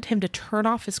instructed him to turn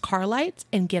off his car lights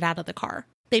and get out of the car.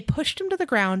 They pushed him to the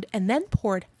ground and then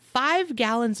poured 5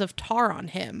 gallons of tar on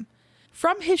him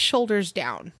from his shoulders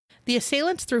down. The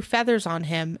assailants threw feathers on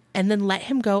him and then let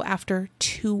him go after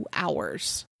 2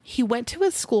 hours. He went to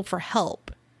his school for help,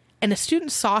 and a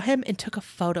student saw him and took a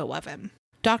photo of him.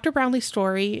 Dr. Brownlee's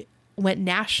story went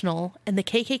national, and the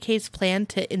KKK's plan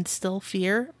to instill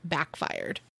fear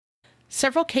backfired.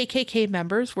 Several KKK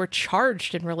members were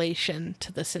charged in relation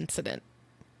to this incident.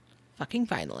 Fucking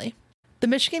finally. The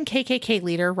Michigan KKK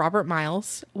leader, Robert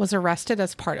Miles, was arrested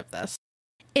as part of this.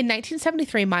 In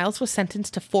 1973, Miles was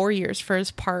sentenced to 4 years for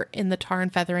his part in the tar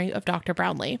and feathering of Dr.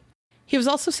 Brownlee. He was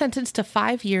also sentenced to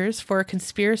 5 years for a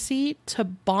conspiracy to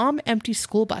bomb empty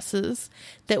school buses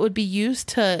that would be used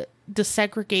to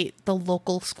desegregate the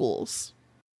local schools.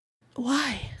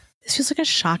 Why? This feels like a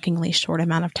shockingly short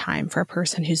amount of time for a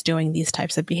person who's doing these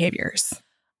types of behaviors.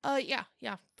 Yeah,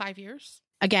 5 years.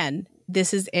 Again,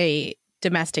 this is a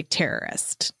domestic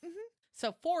terrorist.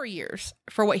 So 4 years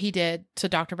for what he did to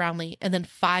Dr. Brownlee, and then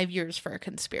 5 years for a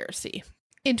conspiracy.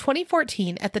 In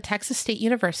 2014, at the Texas State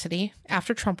University,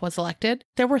 after Trump was elected,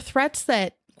 there were threats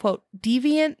that, quote,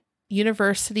 deviant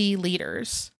university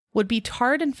leaders would be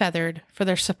tarred and feathered for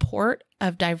their support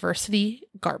of diversity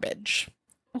garbage.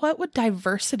 What would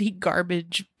diversity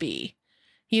garbage be?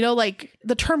 You know, like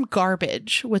the term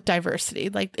garbage with diversity,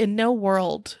 like in no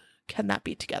world can that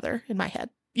be together in my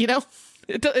head. You know,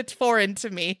 it's foreign to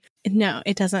me. No,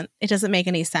 it doesn't. It doesn't make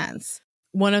any sense.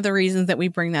 One of the reasons that we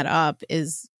bring that up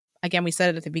is, again, we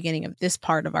said it at the beginning of this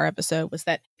part of our episode, was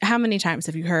that how many times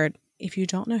have you heard, if you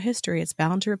don't know history, it's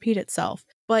bound to repeat itself.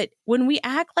 But when we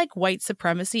act like white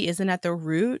supremacy isn't at the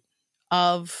root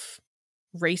of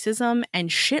racism and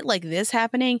shit like this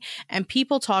happening, and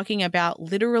people talking about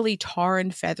literally tar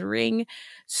and feathering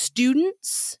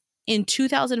students in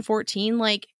 2014,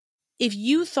 like, if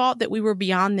you thought that we were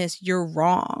beyond this, you're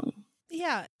wrong.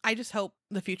 Yeah, I just hope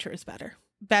the future is better.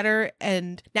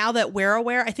 And now that we're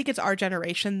aware, I think it's our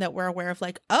generation that we're aware of,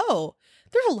 like, oh,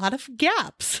 there's a lot of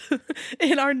gaps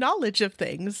in our knowledge of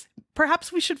things.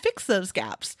 Perhaps we should fix those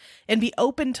gaps and be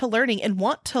open to learning and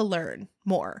want to learn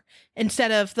more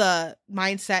instead of the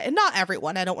mindset. And not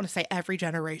everyone, I don't want to say every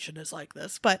generation is like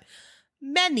this, but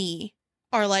many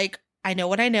are like, I know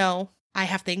what I know. I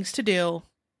have things to do.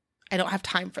 I don't have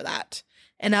time for that.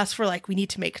 And us, we're like, we need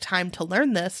to make time to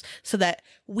learn this so that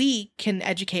we can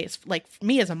educate. Like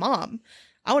me as a mom,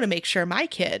 I want to make sure my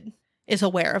kid is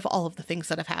aware of all of the things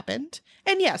that have happened.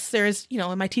 And yes, there's,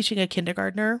 am I teaching a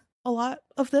kindergartner a lot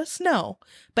of this? No.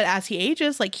 But as he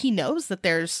ages, like, he knows that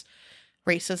there's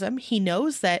racism. He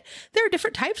knows that there are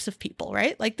different types of people,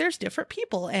 right? Like, there's different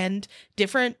people, and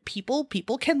different people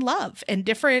can love, and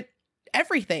different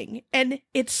everything. And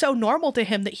it's so normal to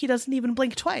him that he doesn't even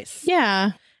blink twice.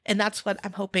 Yeah. And that's what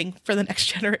I'm hoping for the next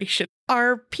generation.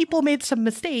 Our people made some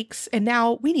mistakes, and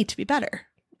now we need to be better.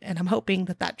 And I'm hoping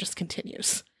that that just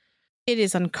continues. It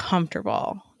is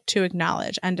uncomfortable to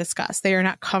acknowledge and discuss. They are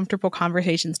not comfortable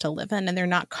conversations to live in, and they're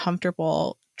not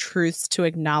comfortable truths to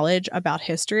acknowledge about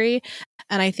history.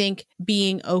 And I think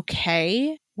being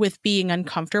okay with being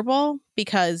uncomfortable,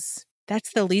 because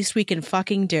that's the least we can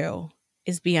fucking do,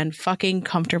 is be unfucking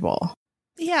comfortable.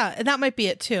 Yeah, and that might be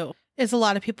it too. Is a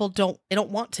lot of people don't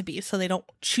want to be, so they don't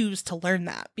choose to learn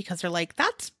that because they're like,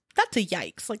 that's a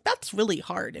yikes. Like, that's really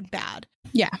hard and bad.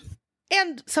 Yeah.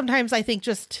 And sometimes I think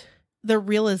just the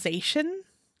realization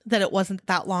that it wasn't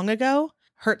that long ago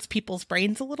hurts people's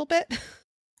brains a little bit.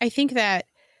 I think that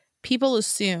people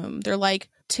assume, they're like,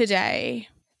 today,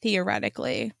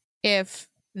 theoretically, if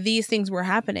these things were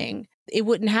happening, it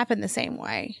wouldn't happen the same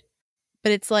way.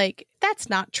 But it's like, that's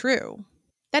not true.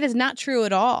 That is not true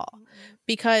at all.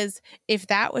 Because if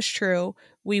that was true,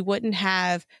 we wouldn't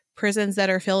have prisons that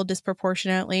are filled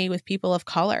disproportionately with people of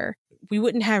color. We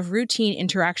wouldn't have routine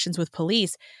interactions with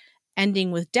police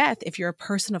ending with death if you're a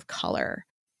person of color.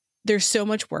 There's so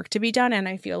much work to be done. And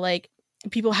I feel like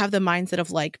people have the mindset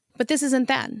of like, but this isn't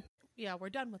then. Yeah, we're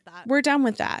done with that. We're done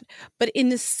with that. But in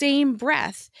the same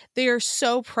breath, they are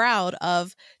so proud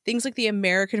of things like the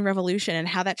American Revolution and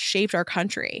how that shaped our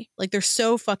country. Like, they're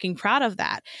so fucking proud of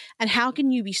that. And how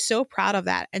can you be so proud of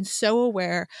that and so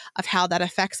aware of how that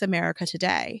affects America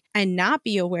today and not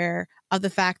be aware of the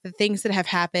fact that things that have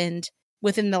happened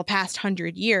within the past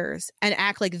 100 years and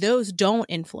act like those don't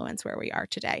influence where we are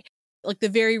today? Like, the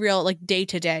very real, like,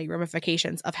 day-to-day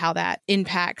ramifications of how that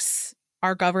impacts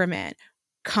our government,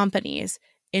 companies,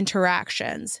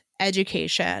 interactions,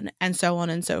 education, and so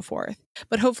on and so forth.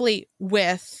 But hopefully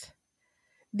with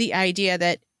the idea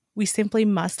that we simply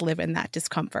must live in that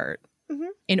discomfort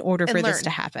in order for this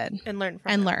to happen. And learn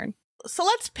from and it. learn. So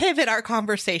let's pivot our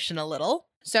conversation a little.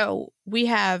 So we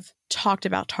have talked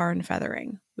about tar and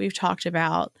feathering. We've talked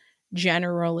about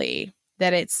generally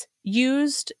that it's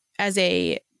used as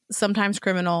a sometimes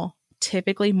criminal,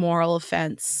 typically moral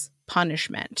offense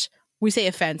punishment. We say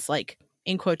offense like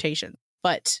in quotation,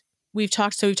 but we've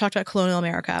talked about colonial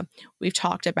America. We've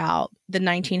talked about the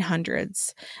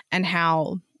 1900s and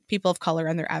how people of color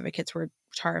and their advocates were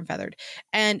tar and feathered.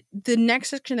 And the next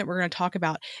section that we're going to talk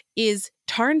about is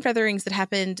tar and featherings that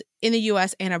happened in the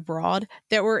US and abroad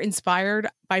that were inspired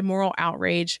by moral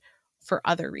outrage for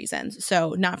other reasons.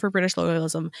 So not for British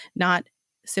loyalism, not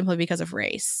simply because of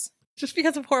race. Just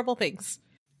because of horrible things.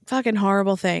 Fucking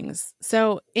horrible things.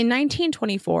 So in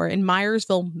 1924, in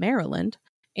Myersville, Maryland,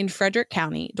 in Frederick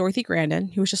County, Dorothy Grandin,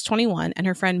 who was just 21, and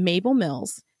her friend Mabel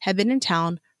Mills had been in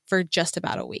town for just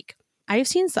about a week. I have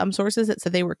seen some sources that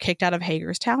said they were kicked out of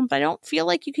Hagerstown, but I don't feel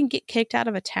like you can get kicked out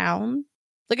of a town.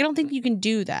 Like, I don't think you can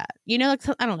do that. You know, like,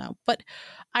 I don't know, but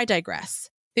I digress.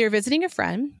 They were visiting a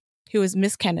friend who was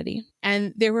Miss Kennedy,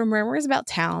 and there were murmurs about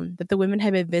town that the women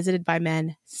had been visited by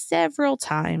men several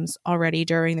times already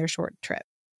during their short trip.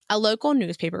 A local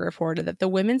newspaper reported that the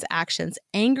women's actions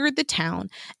angered the town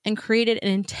and created an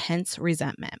intense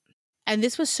resentment. And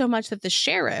this was so much that the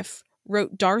sheriff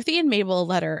wrote Dorothy and Mabel a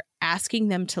letter asking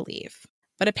them to leave.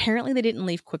 But apparently they didn't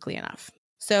leave quickly enough.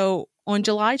 So on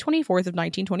July 24th of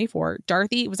 1924,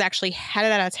 Dorothy was actually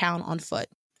headed out of town on foot.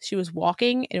 She was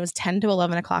walking, and it was 10 to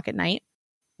 11 o'clock at night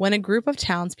when a group of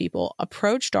townspeople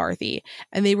approached Dorothy,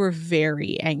 and they were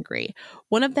very angry.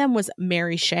 One of them was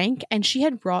Mary Shank, and she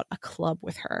had brought a club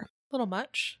with her. A little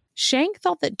much. Shank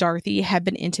thought that Dorothy had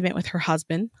been intimate with her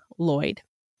husband, Lloyd,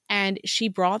 and she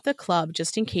brought the club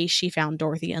just in case she found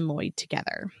Dorothy and Lloyd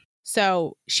together.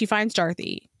 So she finds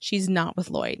Dorothy. She's not with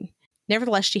Lloyd.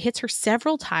 Nevertheless, she hits her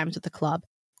several times with the club,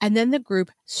 and then the group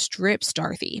strips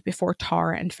Dorothy before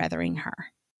tar and feathering her.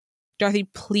 Dorothy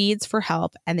pleads for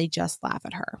help, and they just laugh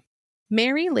at her.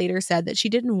 Mary later said that she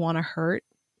didn't want to hurt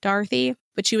Dorothy,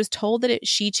 but she was told that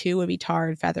she too would be tarred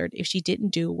and feathered if she didn't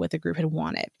do what the group had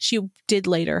wanted. She did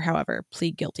later, however,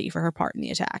 plead guilty for her part in the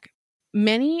attack.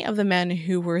 Many of the men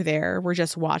who were there were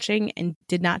just watching and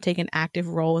did not take an active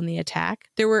role in the attack.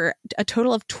 There were a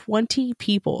total of 20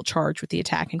 people charged with the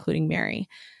attack, including Mary.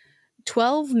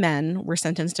 12 men were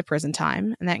sentenced to prison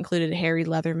time, and that included Harry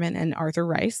Leatherman and Arthur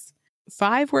Rice.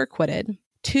 5 were acquitted.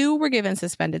 2 were given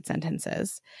suspended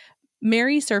sentences.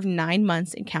 Mary served 9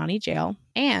 months in county jail,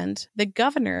 and the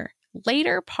governor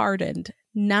later pardoned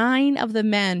 9 of the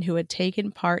men who had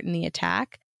taken part in the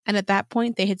attack. And at that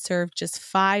point, they had served just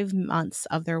 5 months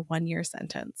of their 1-year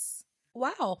sentence.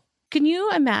 Wow. Can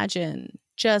you imagine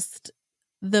just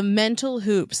the mental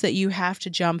hoops that you have to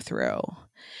jump through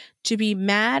to be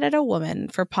mad at a woman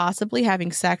for possibly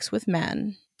having sex with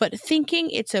men, but thinking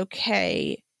it's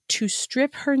okay to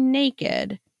strip her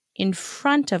naked in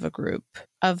front of a group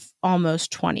of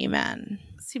almost 20 men?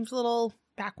 Seems a little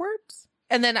backwards.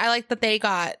 And then I like that they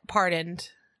got pardoned.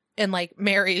 And like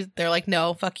Mary, they're like,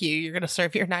 no, fuck you. You're going to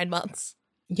serve your 9 months.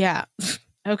 Yeah.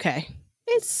 Okay.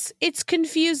 It's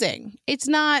confusing. It's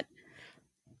not,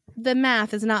 the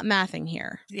math is not mathing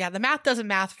here. Yeah, the math doesn't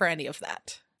math for any of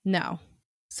that. No.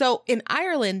 So in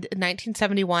Ireland in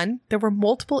 1971, there were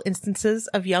multiple instances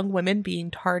of young women being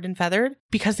tarred and feathered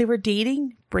because they were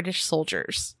dating British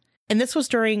soldiers. And this was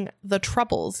during the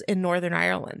Troubles in Northern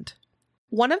Ireland.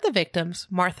 One of the victims,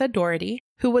 Martha Doherty,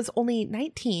 who was only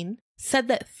 19, said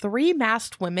that 3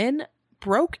 masked women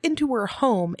broke into her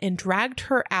home and dragged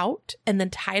her out and then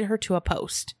tied her to a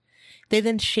post. They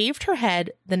then shaved her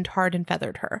head, then tarred and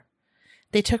feathered her.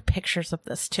 They took pictures of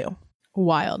this too.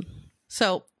 Wild.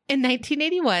 So in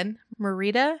 1981,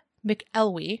 Marita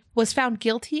McElwee was found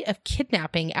guilty of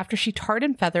kidnapping after she tarred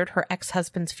and feathered her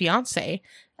ex-husband's fiancée,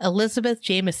 Elizabeth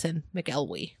Jameson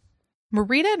McElwee.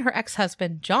 Marita and her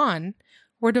ex-husband, John,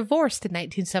 were divorced in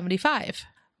 1975.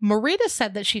 Marita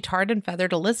said that she tarred and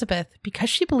feathered Elizabeth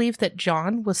because she believed that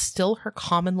John was still her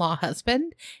common-law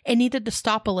husband and needed to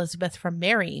stop Elizabeth from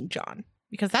marrying John,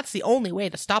 because that's the only way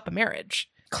to stop a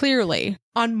marriage. Clearly.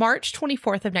 On March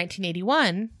 24th of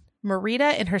 1981,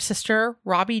 Marita and her sister,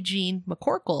 Robbie Jean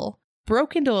McCorkle,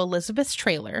 broke into Elizabeth's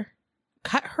trailer,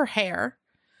 cut her hair,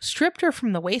 stripped her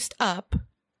from the waist up,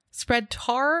 spread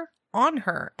tar on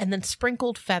her, and then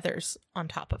sprinkled feathers on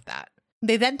top of that.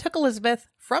 They then took Elizabeth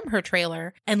from her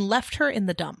trailer and left her in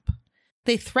the dump.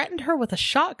 They threatened her with a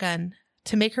shotgun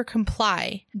to make her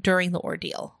comply during the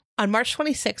ordeal. On March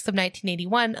 26th of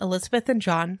 1981, Elizabeth and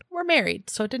John were married,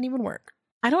 so it didn't even work.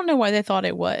 I don't know why they thought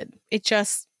it would. It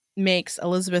just makes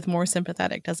Elizabeth more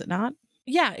sympathetic, does it not?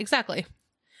 Yeah, exactly.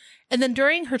 And then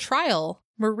during her trial,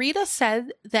 Marita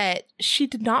said that she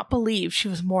did not believe she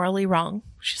was morally wrong.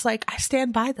 She's like, I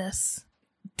stand by this.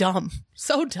 Dumb.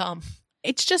 So dumb.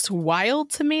 It's just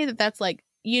wild to me that that's like,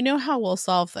 you know how we'll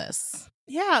solve this.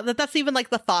 Yeah, that's even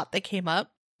like the thought that came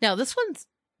up. Now, this one's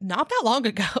not that long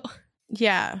ago.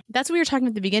 Yeah, that's what we were talking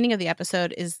at the beginning of the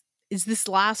episode is this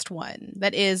last one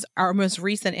that is our most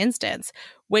recent instance,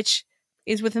 which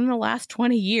is within the last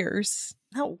 20 years.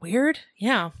 Isn't that weird?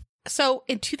 Yeah. So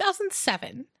in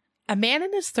 2007, a man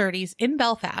in his 30s in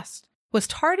Belfast was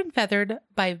tarred and feathered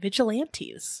by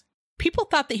vigilantes. People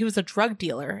thought that he was a drug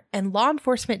dealer, and law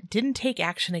enforcement didn't take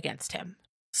action against him.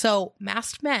 So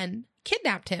masked men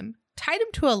kidnapped him, tied him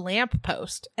to a lamp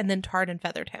post, and then tarred and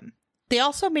feathered him. They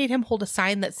also made him hold a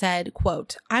sign that said,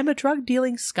 quote, "I'm a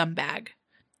drug-dealing scumbag."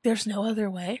 There's no other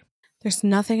way. There's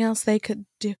nothing else they could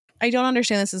do. I don't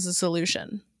understand this as a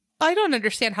solution. I don't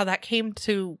understand how that came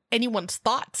to anyone's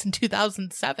thoughts in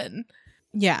 2007.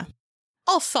 Yeah.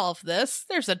 I'll solve this.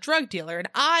 There's a drug dealer, and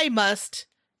I must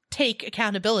take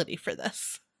accountability for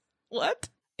this. What?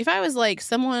 If I was like,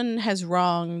 someone has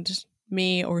wronged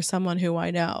me or someone who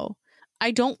I know,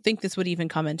 I don't think this would even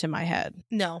come into my head.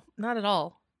 No, not at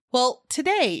all. Well,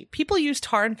 today, people use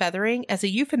tar and feathering as a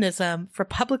euphemism for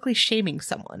publicly shaming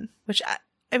someone, which,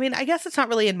 I mean, I guess it's not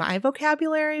really in my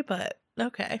vocabulary, but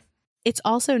okay. It's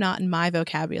also not in my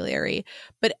vocabulary,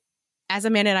 but as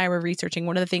Amanda and I were researching,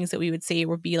 one of the things that we would see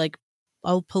would be like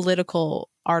political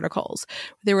articles.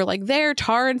 They were like, they're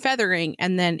tar and feathering,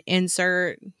 and then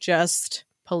insert just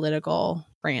political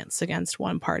rants against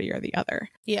one party or the other.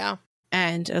 Yeah.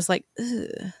 And I was like,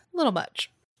 ugh, A little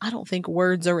much. I don't think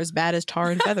words are as bad as tar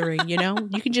and feathering, you know?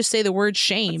 You can just say the word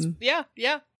shame.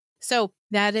 Yeah. So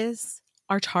that is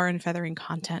our tar and feathering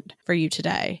content for you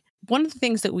today. One of the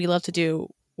things that we love to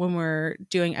do when we're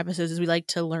doing episodes is we like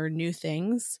to learn new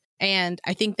things. And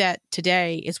I think that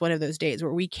today is one of those days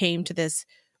where we came to this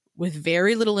with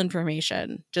very little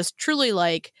information, just truly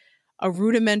like a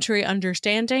rudimentary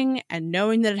understanding and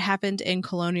knowing that it happened in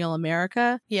colonial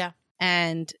America. Yeah.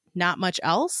 And not much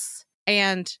else.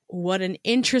 And what an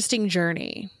interesting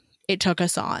journey it took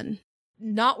us on.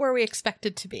 Not where we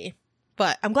expected to be,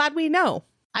 but I'm glad we know.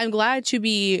 I'm glad to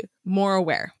be more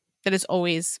aware that it's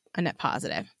always a net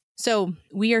positive. So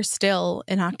we are still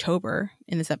in October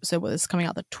in this episode, with this coming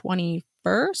out the 21st,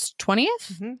 20th?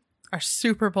 Mm-hmm. Our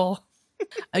Super Bowl.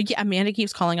 Yeah, Amanda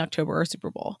keeps calling October our Super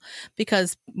Bowl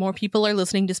because more people are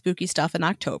listening to spooky stuff in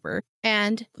October.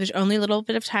 And there's only a little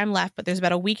bit of time left, but there's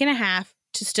about a week and a half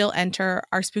to still enter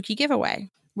our spooky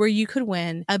giveaway, where you could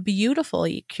win a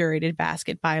beautifully curated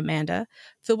basket by Amanda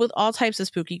filled with all types of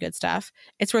spooky good stuff.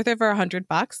 It's worth over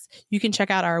 $100. You can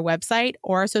check out our website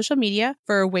or our social media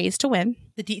for ways to win.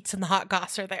 The deets and the hot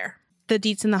goss are there. The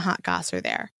deets and the hot goss are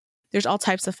there. There's all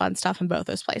types of fun stuff in both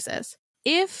those places.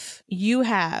 If you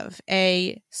have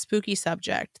a spooky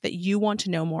subject that you want to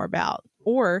know more about,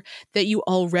 or that you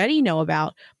already know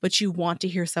about, but you want to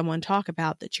hear someone talk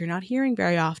about that you're not hearing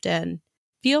very often,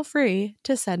 feel free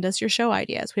to send us your show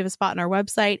ideas. We have a spot on our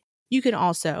website. You can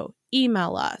also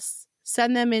email us,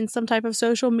 send them in some type of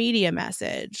social media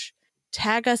message,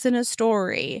 tag us in a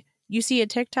story. You see a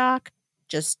TikTok,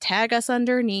 just tag us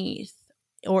underneath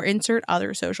or insert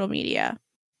other social media.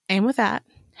 And with that,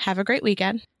 have a great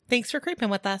weekend. Thanks for creeping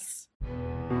with us.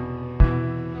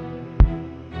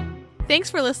 Thanks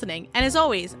for listening. And as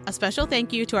always, a special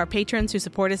thank you to our patrons who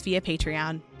support us via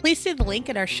Patreon. Please see the link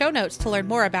in our show notes to learn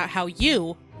more about how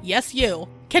you, yes you,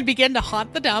 can begin to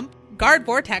haunt the dump, guard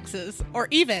vortexes, or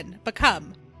even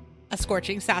become a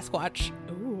scorching Sasquatch.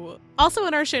 Ooh. Also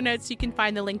in our show notes, you can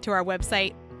find the link to our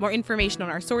website, more information on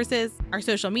our sources, our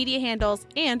social media handles,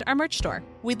 and our merch store.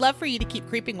 We'd love for you to keep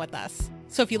creeping with us.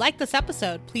 So if you like this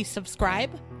episode, please subscribe,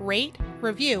 rate,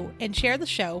 review, and share the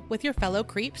show with your fellow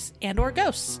creeps and or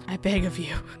ghosts. I beg of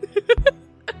you.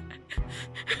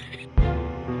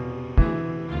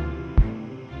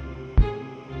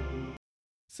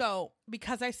 So,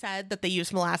 because I said that they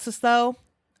use molasses, though,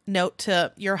 note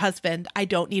to your husband, I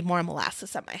don't need more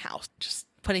molasses at my house. Just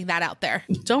putting that out there.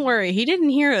 Don't worry. He didn't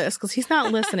hear this because he's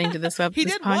not listening to this He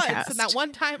this did podcast. once, and that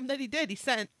one time that he did, he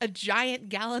sent a giant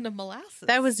gallon of molasses.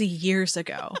 That was years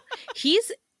ago.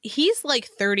 He's like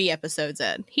 30 episodes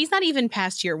in. He's not even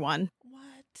past year 1. What?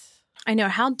 I know.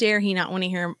 How dare he not want to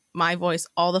hear my voice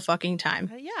all the fucking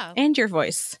time? Yeah. And your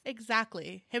voice.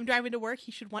 Exactly. Him driving to work,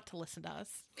 he should want to listen to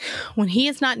us. When he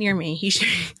is not near me, he should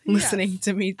be listening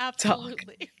to me talk.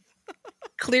 Absolutely.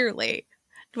 Clearly.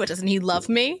 What, doesn't he love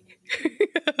me?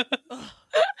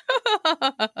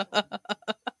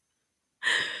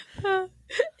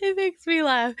 It makes me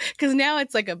laugh because now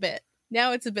it's like a bit.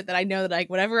 Now it's a bit that I know that like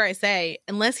whatever I say,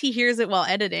 unless he hears it while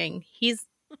editing, he's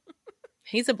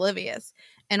oblivious.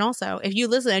 And also, if you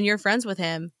listen and you're friends with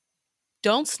him,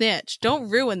 don't snitch. Don't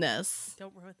ruin this.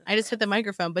 Don't ruin this. I just hit the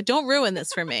microphone, but don't ruin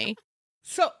this for me.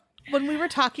 So when we were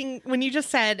talking, when you just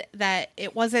said that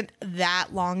it wasn't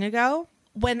that long ago,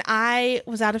 when I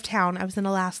was out of town, I was in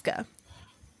Alaska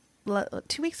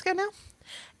 2 weeks ago now,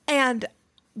 and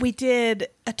we did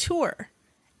a tour,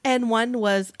 and one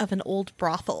was of an old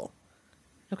brothel.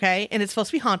 Okay. And it's supposed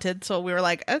to be haunted. So we were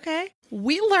like, okay.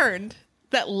 We learned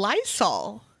that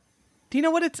Lysol, do you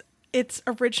know what its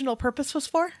original purpose was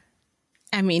for?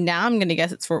 I mean, now I'm gonna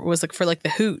guess it was like for like the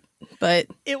hoot, but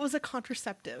It was a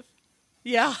contraceptive.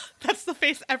 Yeah, that's the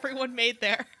face everyone made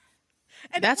there.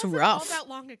 And That's it wasn't rough. all that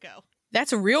long ago.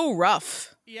 That's real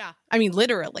rough. Yeah. I mean,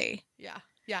 literally. Yeah.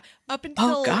 Yeah. Up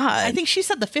until, God. I think she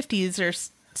said the 50s or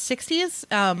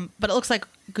 60s, but it looks like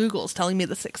Google's telling me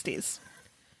the 60s.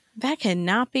 That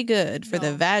cannot be good for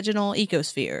the vaginal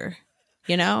ecosphere.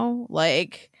 You know?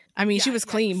 Like, I mean, she was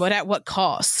clean, but at what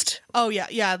cost? Oh, yeah.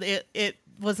 Yeah. It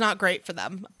was not great for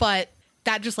them. But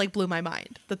that just like blew my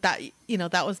mind that, you know,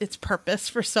 that was its purpose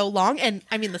for so long. And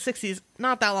I mean, the 60s,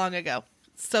 not that long ago.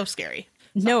 So scary.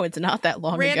 No, it's not that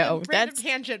long ago. Random That's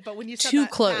tangent, but when you said too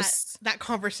close. that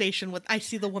conversation with, I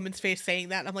see the woman's face saying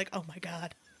that, and I'm like, oh my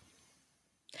God.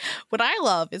 What I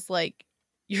love is like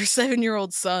your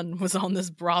 7-year-old son was on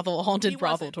this haunted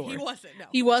brothel tour. He wasn't. No,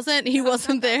 He wasn't. He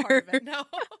wasn't Not that part there. of it, no.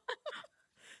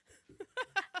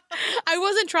 I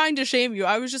wasn't trying to shame you.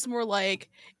 I was just more like,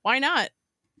 why not?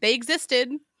 They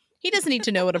existed. He doesn't need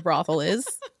to know what a brothel is.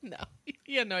 No,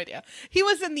 he had no idea. He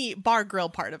was in the bar grill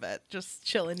part of it, just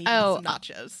chilling, eating some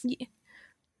nachos.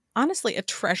 Honestly, a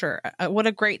treasure. What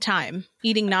a great time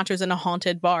eating nachos in a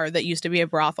haunted bar that used to be a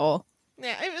brothel.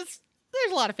 Yeah, it was.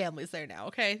 There's a lot of families there now.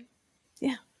 Okay.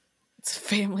 Yeah, it's a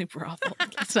family brothel.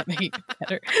 That's not making it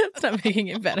better. It's not making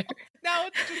it better. No,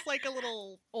 it's just like a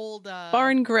little old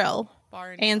bar and grill,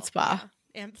 and spa,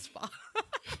 and spa,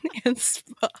 and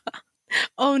spa.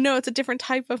 Oh no, it's a different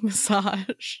type of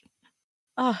massage.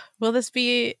 Will this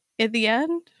be at the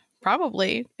end?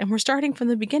 Probably. And we're starting from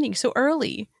the beginning so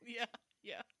early. Yeah.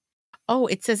 Oh,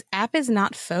 it says app is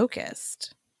not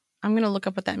focused. I'm going to look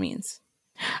up what that means.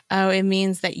 Oh, it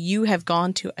means that you have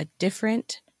gone to a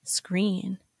different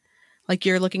screen. Like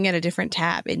you're looking at a different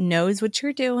tab. It knows what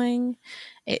you're doing.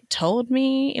 It told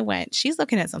me, it went, she's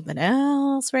looking at something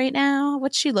else right now.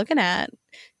 What's she looking at?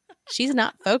 She's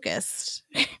not focused.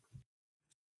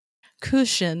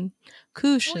 Cushion.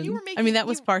 Well, I mean, that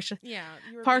was partial. Yeah.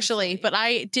 Partially, but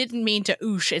I didn't mean to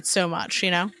oosh it so much,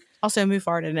 you know? Also, Moo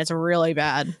farted and it's really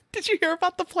bad. Did you hear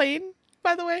about the plane,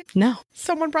 by the way? No.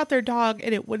 Someone brought their dog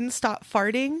and it wouldn't stop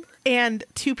farting. And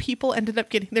 2 people ended up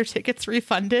getting their tickets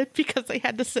refunded because they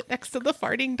had to sit next to the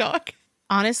farting dog.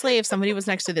 Honestly, if somebody was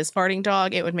next to this farting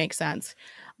dog, it would make sense.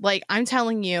 Like, I'm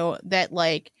telling you that,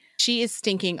 like, she is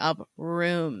stinking up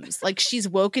rooms. Like, she's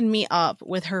woken me up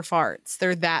with her farts.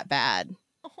 They're that bad.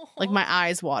 Like, my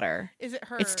eyes water. Is it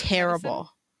her? It's terrible.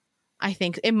 Medicine? I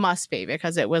think it must be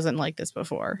because it wasn't like this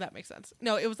before. That makes sense.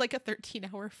 No, it was like a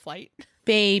 13-hour flight.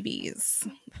 Babies.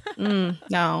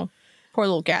 No. Poor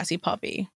little gassy puppy.